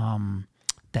that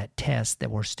test that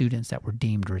were students that were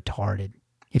deemed retarded.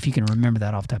 If you can remember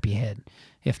that off the top of your head.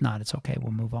 If not, it's okay.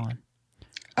 We'll move on.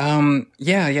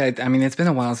 Yeah. I mean, it's been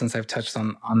a while since I've touched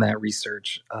on that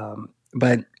research.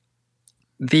 But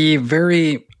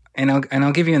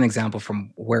I'll give you an example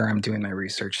from where I'm doing my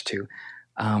research too.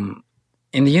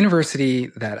 In the university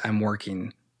that I'm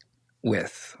working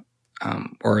with,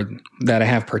 or that I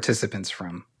have participants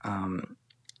from,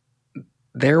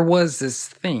 there was this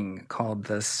thing called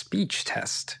the speech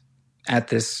test at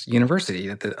this university,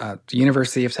 at the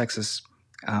University of Texas,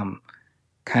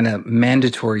 kind of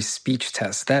mandatory speech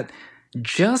test that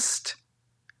just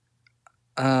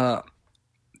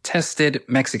tested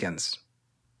Mexicans.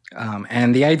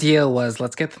 And the idea was,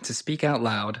 let's get them to speak out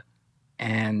loud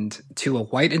and to a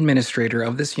white administrator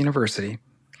of this university.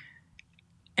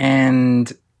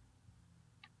 And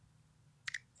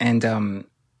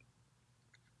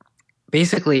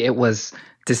basically it was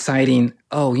deciding,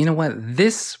 oh, you know what,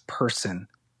 this person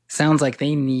sounds like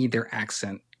they need their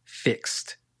accent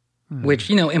fixed, which,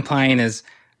 implying is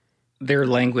their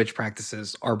language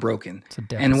practices are broken.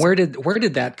 And where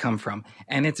did that come from?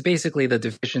 And it's basically the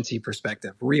deficiency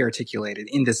perspective re-articulated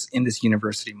in this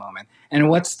university moment. And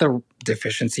what's the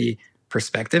deficiency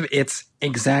perspective? It's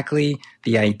exactly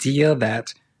the idea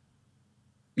that,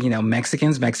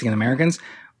 Mexican Americans,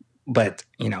 but,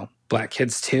 Black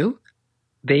kids too,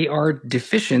 they are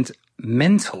deficient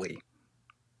mentally.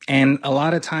 And a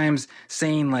lot of times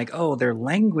saying like, oh, their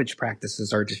language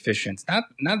practices are deficient,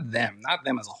 not them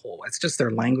as a whole. It's just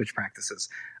their language practices.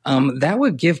 That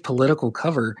would give political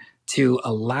cover to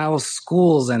allow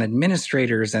schools and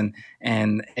administrators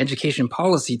and education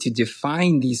policy to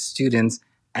define these students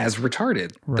as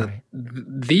retarded. Right.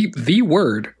 The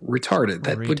word retarded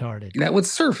that would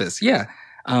surface. Yeah.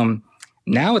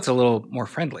 Now it's a little more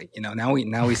friendly. Now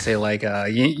we say like,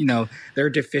 they're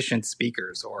deficient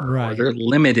speakers or they're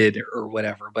limited or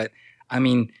whatever. But I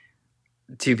mean,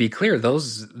 to be clear,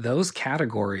 those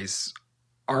categories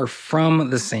are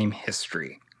from the same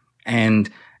history. And,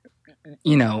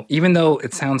 even though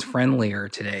it sounds friendlier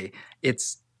today,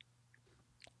 it's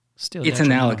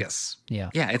analogous. Yeah.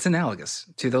 Yeah. It's analogous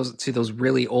to those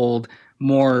really old,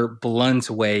 more blunt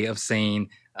way of saying,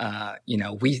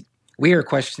 we are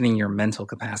questioning your mental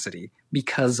capacity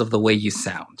because of the way you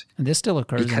sound. And this still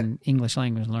occurs in English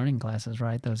language learning classes,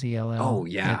 right? Those ELL. Oh,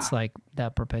 yeah. It's like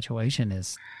that perpetuation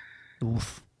is,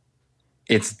 oof.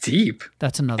 It's deep.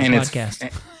 That's another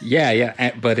podcast.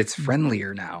 Yeah. But it's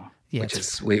friendlier now, which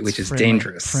is friendly,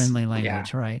 dangerous. Friendly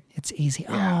language, right? It's easy.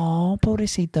 Yeah. Oh,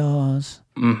 pobrecitos.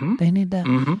 Mm-hmm. They need that.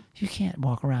 Mm-hmm. You can't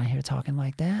walk around here talking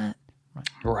like that.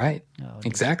 Right. Oh,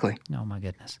 exactly. Oh, my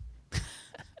goodness.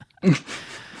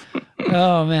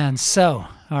 Oh man! So,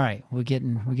 all right, we're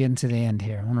getting to the end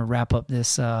here. I want to wrap up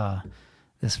this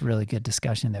really good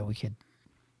discussion that we could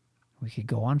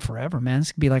go on forever, man.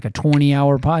 This could be like a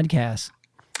 20-hour podcast.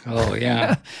 Oh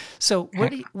yeah. So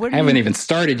I haven't even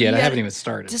started yet. I haven't even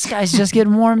started. This guy's just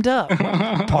getting warmed up.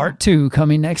 Part 2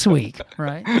 coming next week,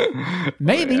 right?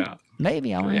 Maybe. Oh,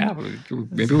 yeah. Maybe.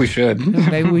 Maybe we should.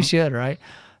 Maybe we should, right?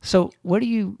 So, where do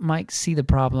you, Mike, see the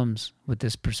problems with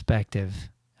this perspective?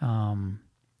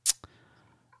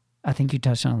 I think you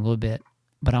touched on it a little bit,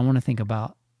 but I want to think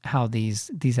about how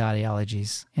these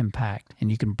ideologies impact,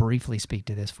 and you can briefly speak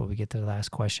to this before we get to the last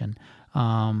question.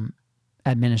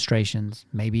 Administrations,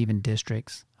 maybe even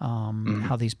districts,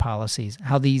 how these policies,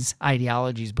 how these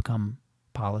ideologies become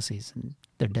policies and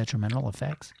their detrimental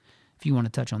effects. If you want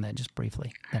to touch on that just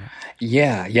briefly.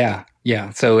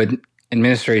 Yeah. So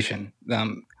administration,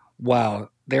 wow,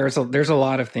 there's a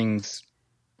lot of things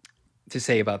to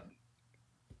say about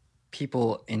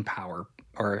people in power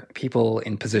or people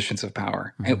in positions of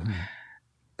power. Mm-hmm.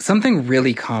 Something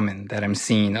really common that I'm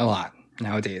seeing a lot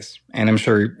nowadays, and I'm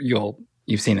sure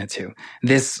you've seen it too,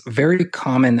 this very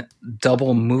common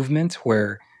double movement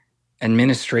where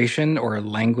administration or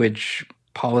language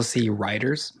policy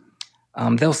writers,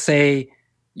 they'll say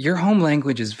your home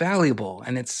language is valuable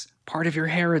and it's part of your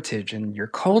heritage and your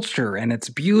culture and it's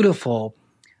beautiful,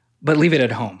 but leave it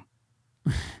at home.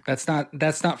 That's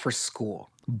not for school.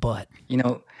 But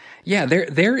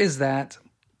there is that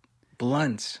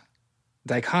blunt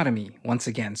dichotomy once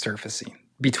again surfacing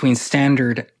between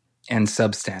standard and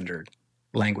substandard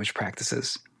language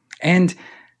practices. And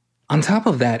on top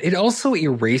of that, it also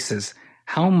erases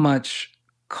how much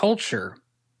culture,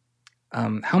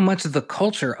 how much of the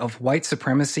culture of white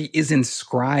supremacy is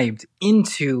inscribed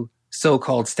into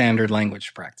so-called standard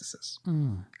language practices.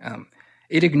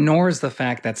 It ignores the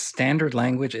fact that standard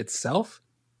language itself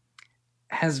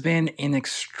has been an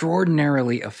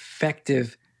extraordinarily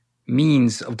effective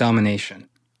means of domination,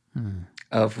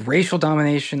 of racial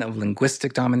domination, of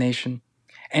linguistic domination.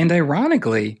 And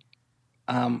ironically,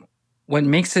 what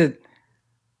makes it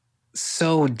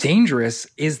so dangerous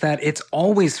is that it's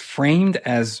always framed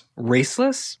as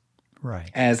raceless, right,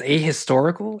 as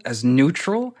ahistorical, as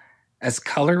neutral, as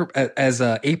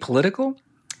apolitical,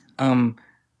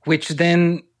 which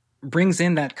then brings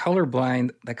in that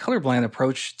colorblind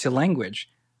approach to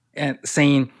language, and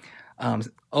saying,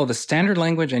 the standard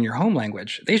language and your home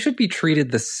language, they should be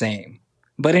treated the same.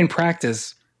 But in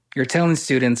practice, you're telling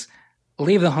students,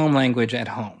 leave the home language at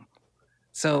home.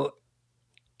 So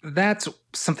that's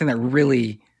something that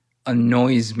really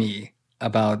annoys me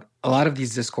about a lot of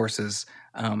these discourses,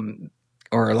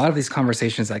 or a lot of these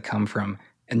conversations that come from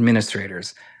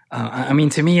administrators.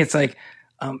 To me, it's like,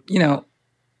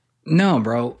 no,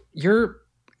 bro, your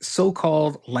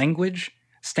so-called language,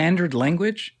 standard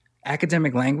language,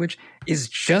 academic language is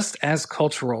just as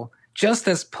cultural just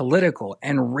as political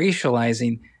and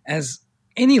racializing as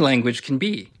any language can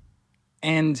be.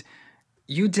 And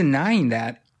you denying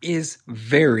that is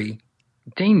very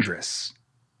dangerous.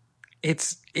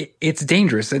 It's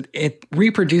dangerous. It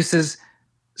reproduces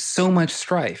so much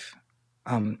strife.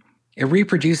 It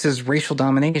reproduces racial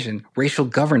domination, racial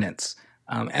governance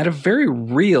at a very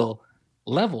real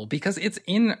level, because it's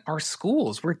in our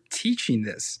schools. We're teaching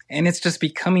this, and it's just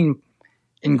becoming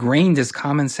ingrained as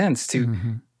common sense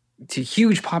to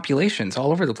huge populations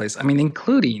all over the place. I mean,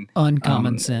 including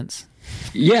uncommon sense.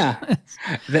 Yeah,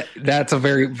 that's a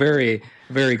very, very,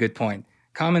 very good point.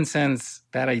 Common sense,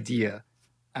 that idea.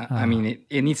 I mean,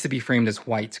 it needs to be framed as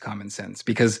white common sense,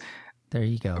 because there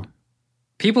you go.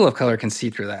 People of color can see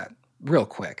through that real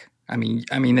quick. I mean,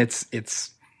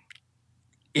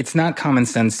 it's not common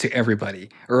sense to everybody,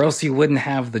 or else you wouldn't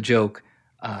have the joke.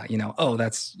 Oh,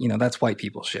 that's white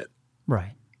people shit.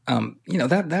 Right.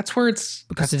 That's where it's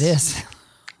because it is.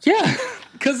 Yeah,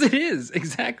 because it is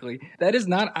exactly. That is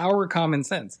not our common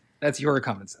sense. That's your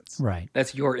common sense. Right.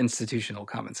 That's your institutional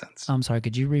common sense. I'm sorry.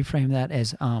 Could you reframe that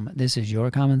as this is your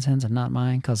common sense and not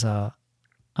mine? Because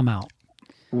I'm out.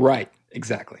 Right.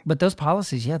 Exactly. But those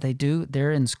policies, yeah, they do.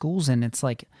 They're in schools, and it's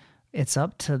like it's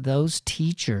up to those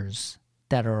teachers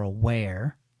that are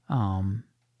aware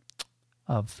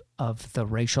of the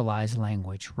racialized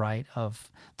language, right? Of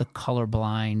the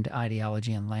colorblind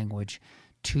ideology and language,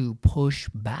 to push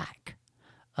back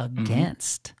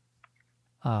against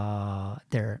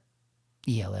their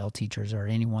ELL teachers or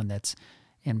anyone that's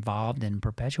involved in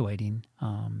perpetuating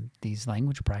these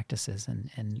language practices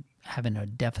and having a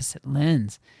deficit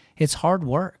lens. It's hard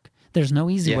work. There's no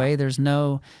easy way. There's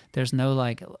no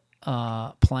like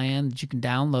plan that you can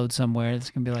download somewhere that's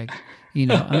going to be like,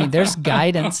 I mean, there's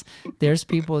guidance. There's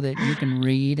people that you can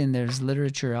read, and there's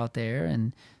literature out there,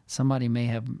 and somebody may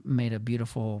have made a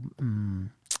beautiful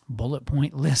bullet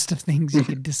point list of things you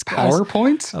could discuss.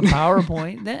 PowerPoint? A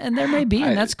PowerPoint. And there may be,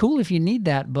 and that's cool if you need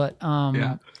that. But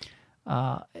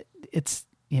it's,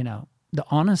 the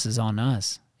onus is on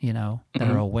us, that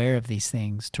are aware of these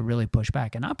things to really push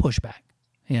back. And I push back,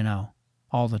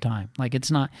 all the time. Like, it's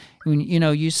not,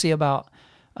 you see about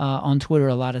on Twitter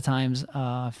a lot of times,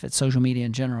 if it's social media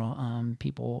in general,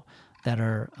 people that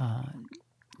are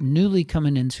newly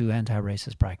coming into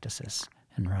anti-racist practices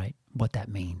and what that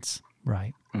means,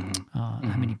 right?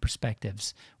 How many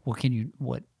perspectives? What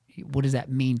does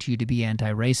that mean to you to be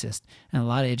anti-racist? And a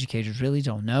lot of educators really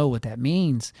don't know what that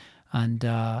means. And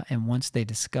once they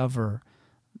discover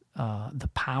the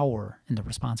power and the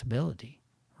responsibility,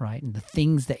 right, and the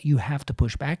things that you have to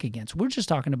push back against, we're just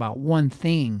talking about one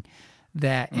thing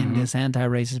that in this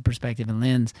anti-racist perspective and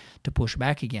lens to push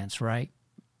back against, right?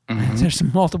 There's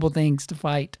multiple things to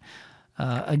fight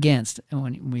against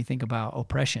when we think about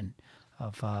oppression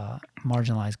of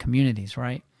marginalized communities,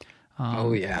 right?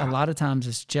 A lot of times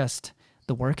it's just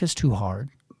the work is too hard,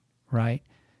 right?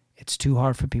 It's too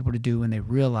hard for people to do when they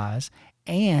realize.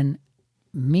 And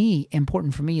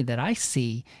important for me that I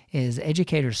see is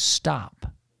educators stop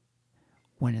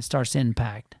when it starts to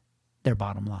impact their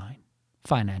bottom line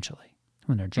financially,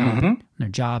 when their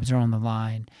jobs are on the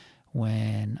line,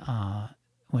 when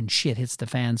shit hits the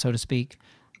fan, so to speak,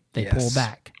 they pull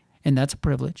back. And that's a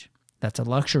privilege. That's a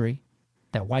luxury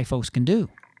that white folks can do.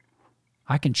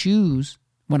 I can choose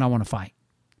when I want to fight,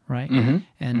 right?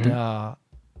 And I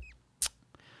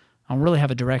don't really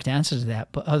have a direct answer to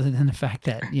that, but other than the fact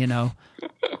that,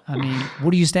 I mean,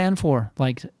 what do you stand for?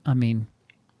 Like, I mean,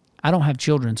 I don't have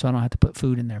children, so I don't have to put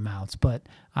food in their mouths, but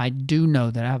I do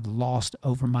know that I've lost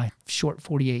over my short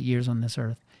 48 years on this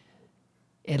earth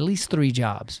at least 3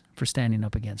 jobs for standing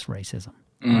up against racism,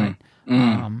 right?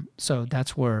 So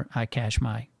that's where I cash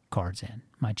my cards in,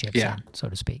 my chips in, so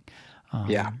to speak.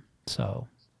 So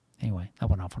anyway, I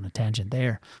went off on a tangent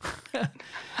there.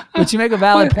 But you make a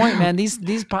valid point, man.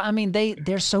 These I mean,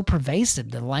 they're so pervasive.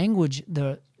 The language,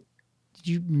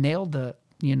 you nailed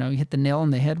you hit the nail on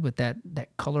the head with that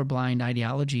colorblind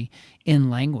ideology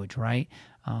in language, right?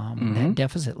 That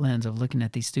deficit lens of looking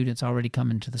at these students already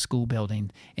coming to the school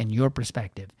building, and your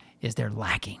perspective is they're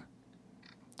lacking,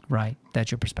 right? That's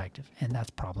your perspective, and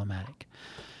that's problematic.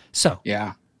 So,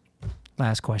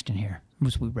 last question here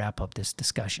as we wrap up this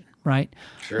discussion, right?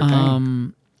 Sure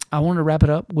thing. I want to wrap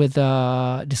it up with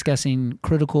discussing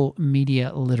critical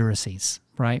media literacies,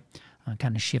 right?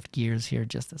 Kind of shift gears here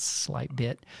just a slight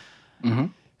bit.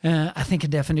 I think a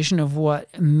definition of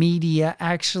what media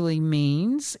actually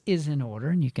means is in order,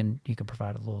 and you can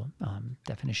provide a little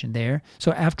definition there.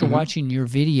 So after watching your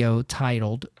video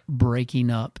titled "Breaking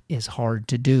Up is Hard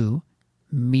to Do,"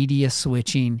 media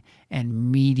switching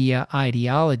and media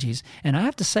ideologies. And I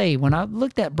have to say, when I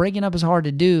looked at Breaking Up is Hard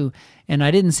to Do, and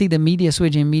I didn't see the media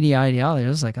switching and media ideology, I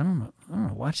was like, I don't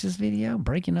know, watch this video.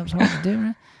 Breaking Up is hard to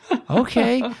do.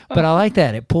 Okay, but I like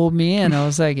that. It pulled me in. I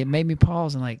was like, it made me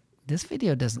pause and like, this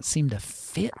video doesn't seem to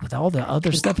fit with all the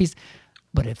other stuff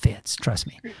but it fits. Trust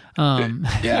me.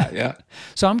 Yeah.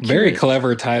 So I'm curious. Very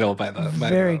clever title by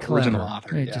the original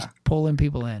author. Yeah. Just pulling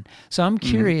people in. So I'm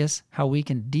curious how we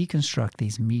can deconstruct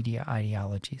these media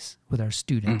ideologies with our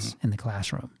students in the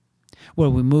classroom, where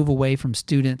we move away from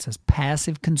students as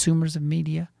passive consumers of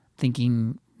media,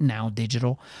 thinking now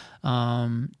digital,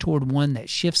 toward one that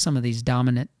shifts some of these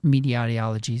dominant media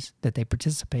ideologies that they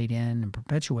participate in and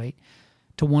perpetuate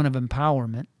to one of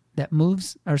empowerment that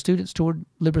moves our students toward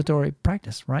liberatory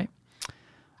practice, right?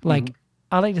 Like,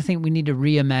 I like to think we need to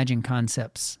reimagine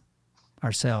concepts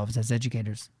ourselves as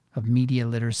educators of media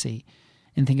literacy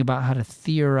and think about how to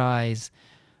theorize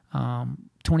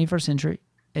 21st century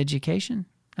education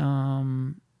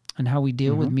and how we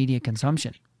deal with media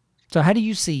consumption. So how do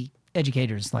you see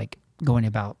educators like going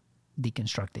about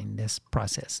deconstructing this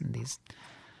process and these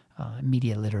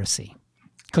media literacy?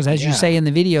 Because as you say in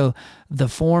the video, the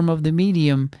form of the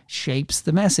medium shapes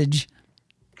the message.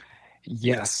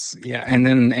 Yes, yeah, and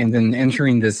then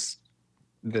entering this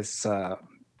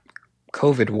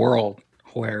COVID world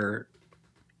where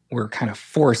we're kind of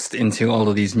forced into all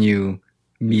of these new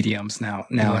mediums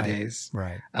nowadays.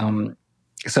 Right.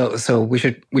 So we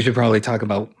should probably talk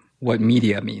about what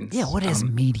media means. Yeah. What is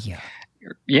media?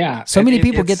 Yeah. So many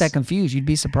people get that confused. You'd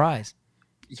be surprised.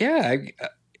 Yeah.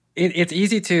 It's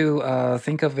easy to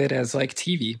think of it as like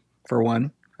TV for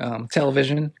one,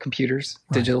 television, computers,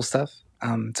 digital stuff.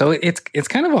 So it's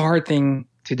kind of a hard thing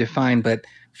to define, but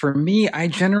for me, I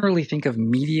generally think of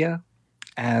media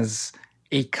as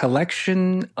a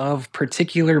collection of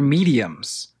particular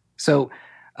mediums. So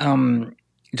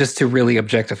just to really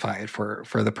objectify it for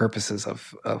the purposes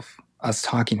of us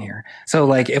talking here. So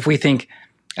like if we think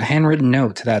a handwritten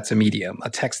note, that's a medium, a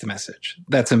text message,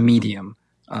 that's a medium.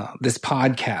 This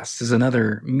podcast is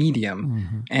another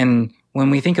medium. And when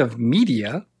we think of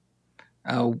media,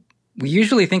 we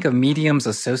usually think of mediums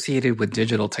associated with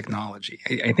digital technology.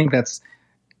 I think that's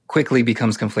quickly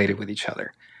becomes conflated with each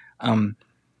other.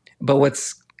 But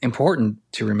what's important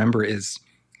to remember is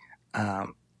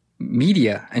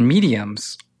media and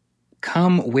mediums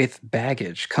come with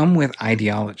baggage, come with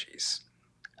ideologies.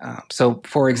 So,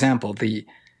 for example, the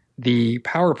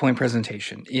PowerPoint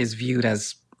presentation is viewed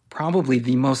as probably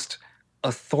the most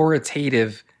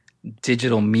authoritative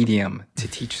digital medium to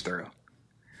teach through.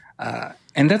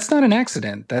 And that's not an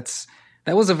accident. That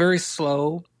was a very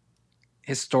slow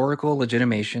historical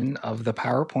legitimation of the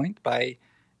PowerPoint by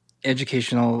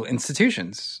educational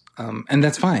institutions. And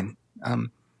that's fine.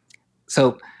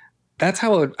 So that's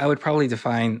how I would probably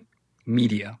define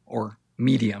media or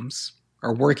mediums,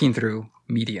 or working through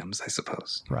mediums, I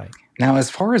suppose. Right. Now, as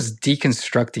far as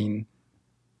deconstructing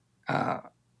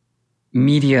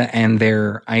media and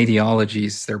their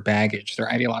ideologies, their baggage,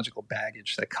 their ideological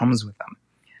baggage that comes with them.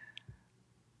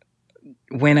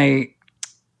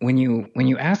 When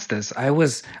you asked this, I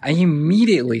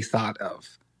immediately thought of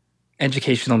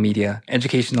educational media,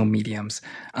 educational mediums,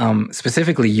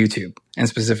 specifically YouTube and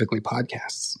specifically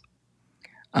podcasts,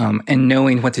 and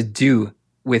knowing what to do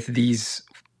with these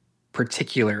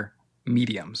particular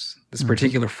mediums, this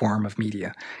particular form of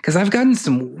media. Because I've gotten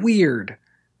some weird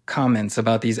comments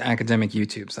about these academic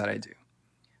YouTubes that I do.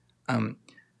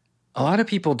 A lot of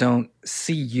people don't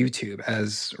see YouTube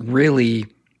as really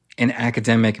an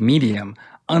academic medium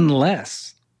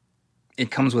unless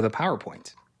it comes with a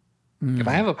PowerPoint. If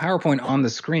I have a PowerPoint on the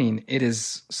screen, it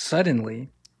is suddenly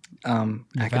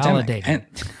academic. And,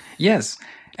 yes,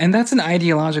 and that's an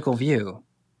ideological view.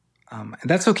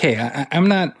 That's okay. I'm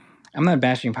not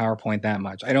bashing PowerPoint that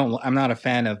much. I'm not a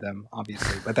fan of them,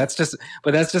 obviously, but that's just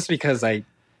because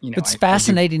it's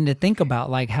fascinating to think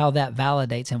about, like, how that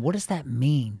validates and what does that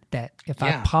mean? That if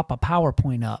I pop a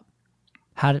PowerPoint up,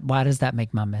 why does that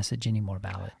make my message any more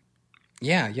valid?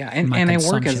 Yeah, and I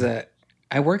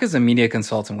work as a media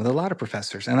consultant with a lot of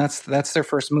professors, and that's their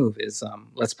first move is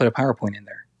let's put a PowerPoint in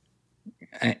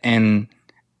there, and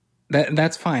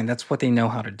that's fine. That's what they know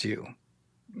how to do,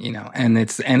 and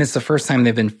it's the first time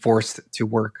they've been forced to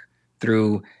work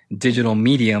through digital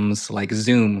mediums like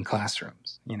Zoom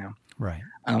classrooms, Right.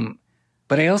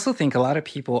 But I also think a lot of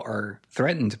people are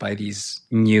threatened by these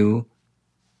new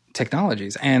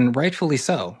technologies, and rightfully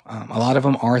so. A lot of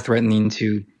them are threatening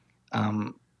to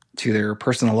their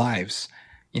personal lives,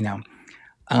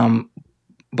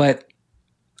 But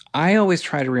I always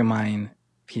try to remind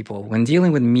people when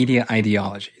dealing with media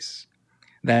ideologies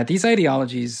that these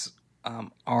ideologies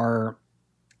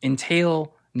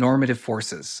entail normative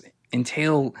forces,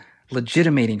 entail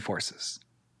legitimating forces.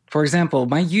 For example,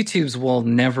 my YouTubes will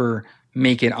never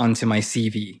make it onto my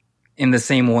CV in the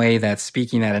same way that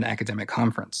speaking at an academic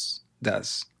conference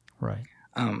does. Right.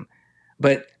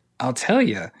 But I'll tell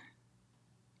you,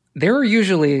 there are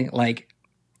usually like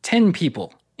 10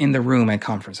 people in the room at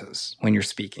conferences when you're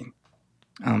speaking.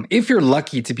 If you're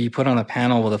lucky to be put on a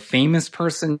panel with a famous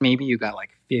person, maybe you got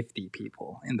like 50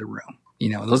 people in the room.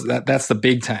 That's the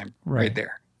big time right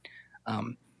there.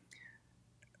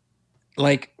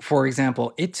 Like, for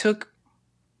example,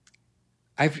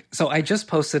 I just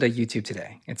posted a YouTube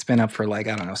today. It's been up for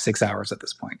 6 hours at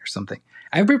this point or something.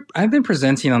 I've been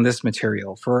presenting on this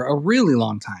material for a really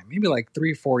long time, maybe like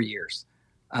 3-4 years.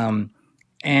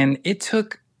 And it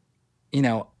took,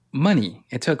 money.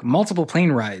 It took multiple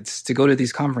plane rides to go to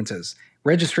these conferences,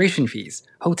 registration fees,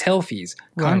 hotel fees,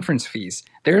 conference fees.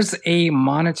 There's a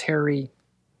monetary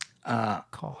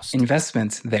cost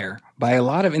investment there by a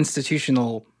lot of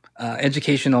institutional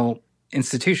educational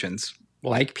institutions,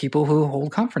 like people who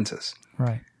hold conferences.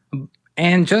 Right.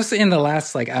 And just in the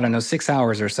last 6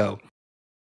 hours or so,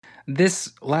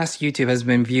 this last YouTube has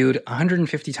been viewed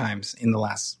 150 times in the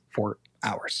last 4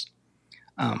 hours.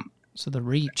 So the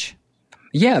reach.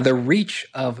 Yeah, the reach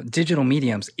of digital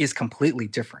mediums is completely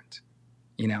different.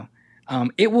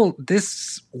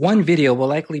 This one video will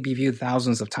likely be viewed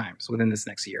thousands of times within this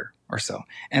next year or so.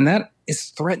 And that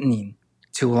is threatening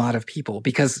to a lot of people,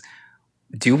 because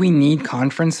do we need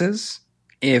conferences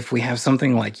if we have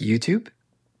something like YouTube?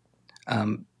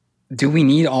 Do we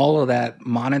need all of that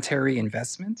monetary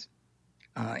investment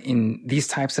in these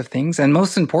types of things? And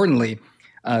most importantly,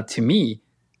 to me,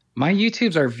 my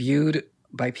YouTubes are viewed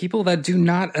by people that do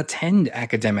not attend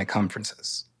academic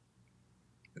conferences.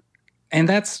 And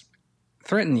that's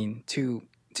threatening to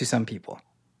some people.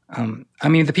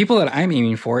 The people that I'm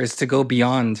aiming for is to go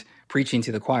beyond preaching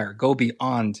to the choir, go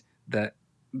beyond the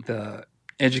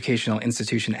educational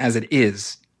institution as it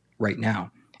is right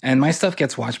now. And my stuff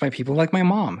gets watched by people like my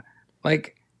mom,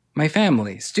 like my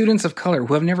family, students of color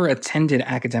who have never attended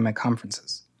academic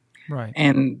conferences. Right.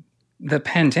 And the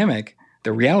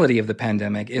reality of the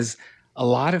pandemic is a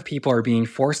lot of people are being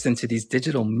forced into these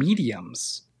digital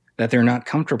mediums that they're not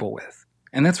comfortable with.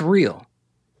 And that's real.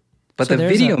 But So the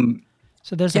there's video...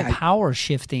 there's a power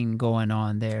shifting going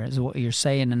on there, is what you're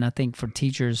saying. And I think for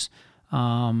teachers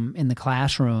in the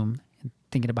classroom,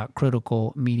 thinking about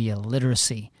critical media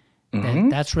literacy,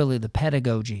 that's really the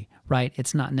pedagogy, right?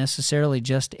 It's not necessarily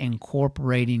just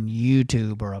incorporating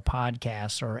YouTube or a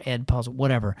podcast or Edpuzzle,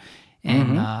 whatever,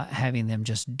 and having them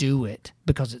just do it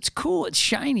because it's cool, it's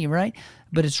shiny, right?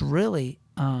 But it's really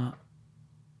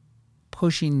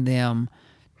pushing them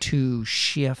to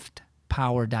shift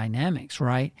power dynamics,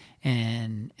 right?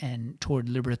 And toward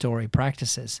liberatory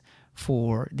practices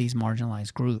for these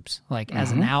marginalized groups, like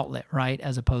as an outlet, right?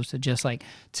 As opposed to just like,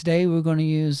 today we're going to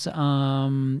use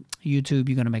YouTube,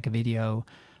 you're going to make a video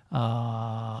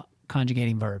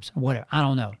conjugating verbs, whatever. I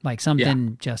don't know, like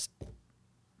something just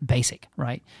basic,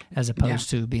 right? As opposed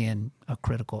to being a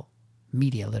critical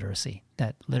media literacy,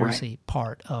 that literacy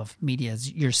part of media.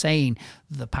 As you're saying,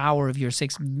 the power of your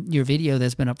video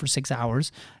that's been up for 6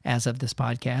 hours as of this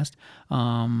podcast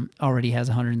already has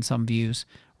 100 and some views,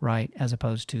 right? As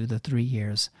opposed to the 3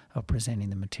 years of presenting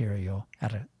the material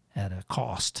at a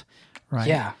cost, right?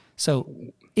 Yeah.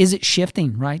 So is it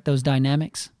shifting, right? Those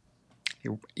dynamics?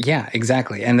 Yeah,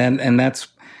 exactly. And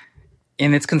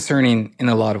it's concerning in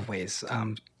a lot of ways.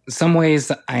 Some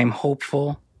ways I'm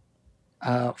hopeful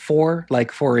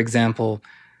for example,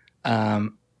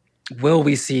 will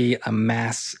we see a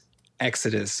mass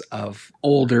exodus of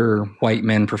older white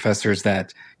men professors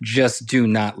that just do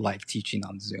not like teaching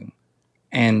on Zoom?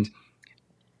 And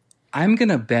I'm going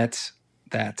to bet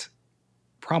that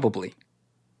probably.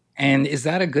 And is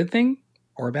that a good thing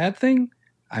or a bad thing?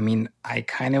 I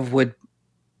kind of would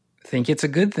think it's a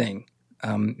good thing.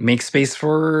 Make space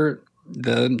for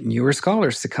the newer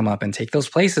scholars to come up and take those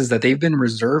places that they've been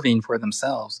reserving for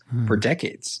themselves for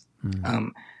decades.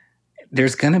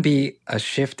 There's going to be a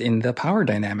shift in the power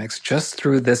dynamics just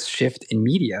through this shift in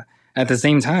media. At the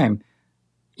same time,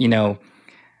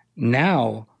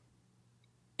 now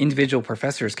individual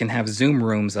professors can have Zoom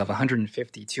rooms of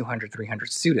 150, 200,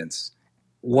 300 students.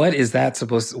 What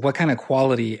kind of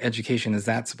quality education is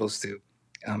that supposed to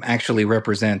actually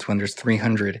represent when there's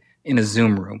 300 in a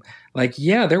Zoom room?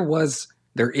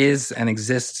 There is and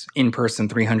exists in-person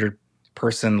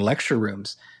 300-person lecture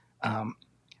rooms.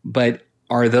 But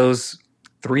are those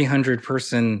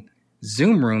 300-person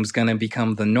Zoom rooms going to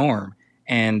become the norm?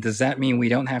 And does that mean we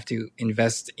don't have to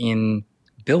invest in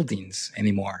buildings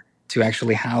anymore to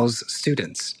actually house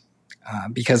students,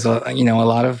 because a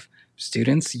lot of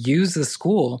students use the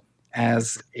school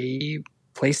as a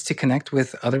place to connect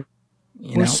with other.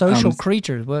 We're social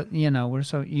creatures.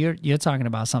 You're talking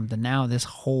about something now. This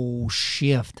whole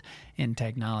shift in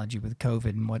technology with COVID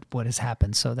and what has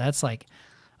happened. So that's like,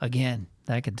 again,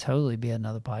 that could totally be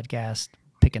another podcast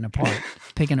picking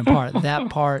apart that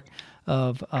part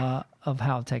of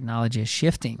how technology is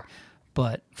shifting.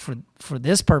 But for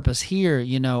this purpose here,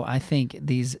 I think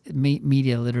these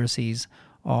media literacies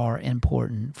are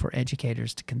important for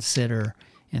educators to consider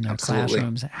in their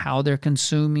classrooms, how they're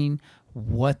consuming,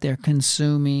 what they're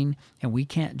consuming, and we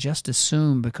can't just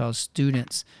assume because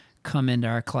students come into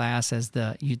our class as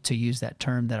to use that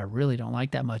term that I really don't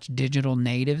like that much, digital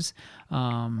natives.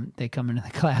 They come into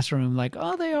the classroom like,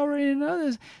 oh, they already know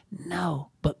this. No,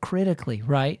 but critically,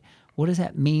 right? What does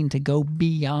that mean to go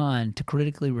beyond, to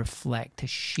critically reflect, to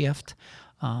shift,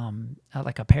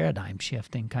 like a paradigm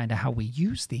shift in kind of how we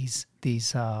use these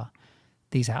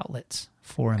outlets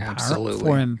for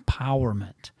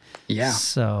empowerment. Yeah.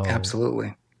 So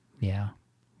absolutely. Yeah.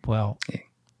 Well,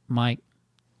 Mike,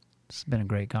 it's been a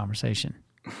great conversation.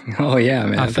 Oh yeah,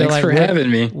 man. Thanks for having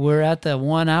me. We're at the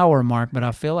 1 hour mark, but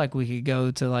I feel like we could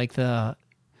go to like the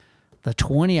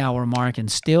 20-hour mark and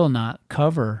still not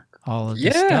cover all of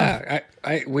this stuff.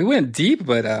 Yeah, we went deep,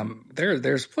 but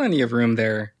there's plenty of room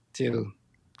there to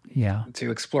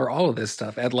explore all of this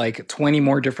stuff at like 20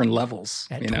 more different levels.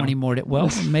 At 20 more,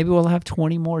 maybe we'll have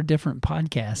 20 more different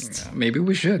podcasts. Yeah, maybe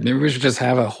we should just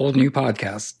have a whole new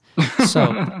podcast.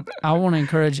 So I want to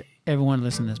encourage everyone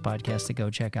listening to this podcast to go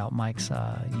check out Mike's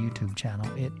YouTube channel.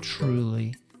 It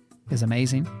truly is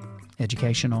amazing,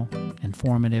 educational,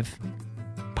 informative,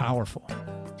 powerful.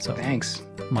 So thanks,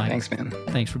 Mike. Thanks, man.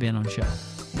 Thanks for being on the show.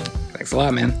 Thanks a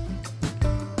lot, man.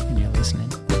 And you're listening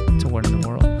to Word in the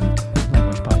World.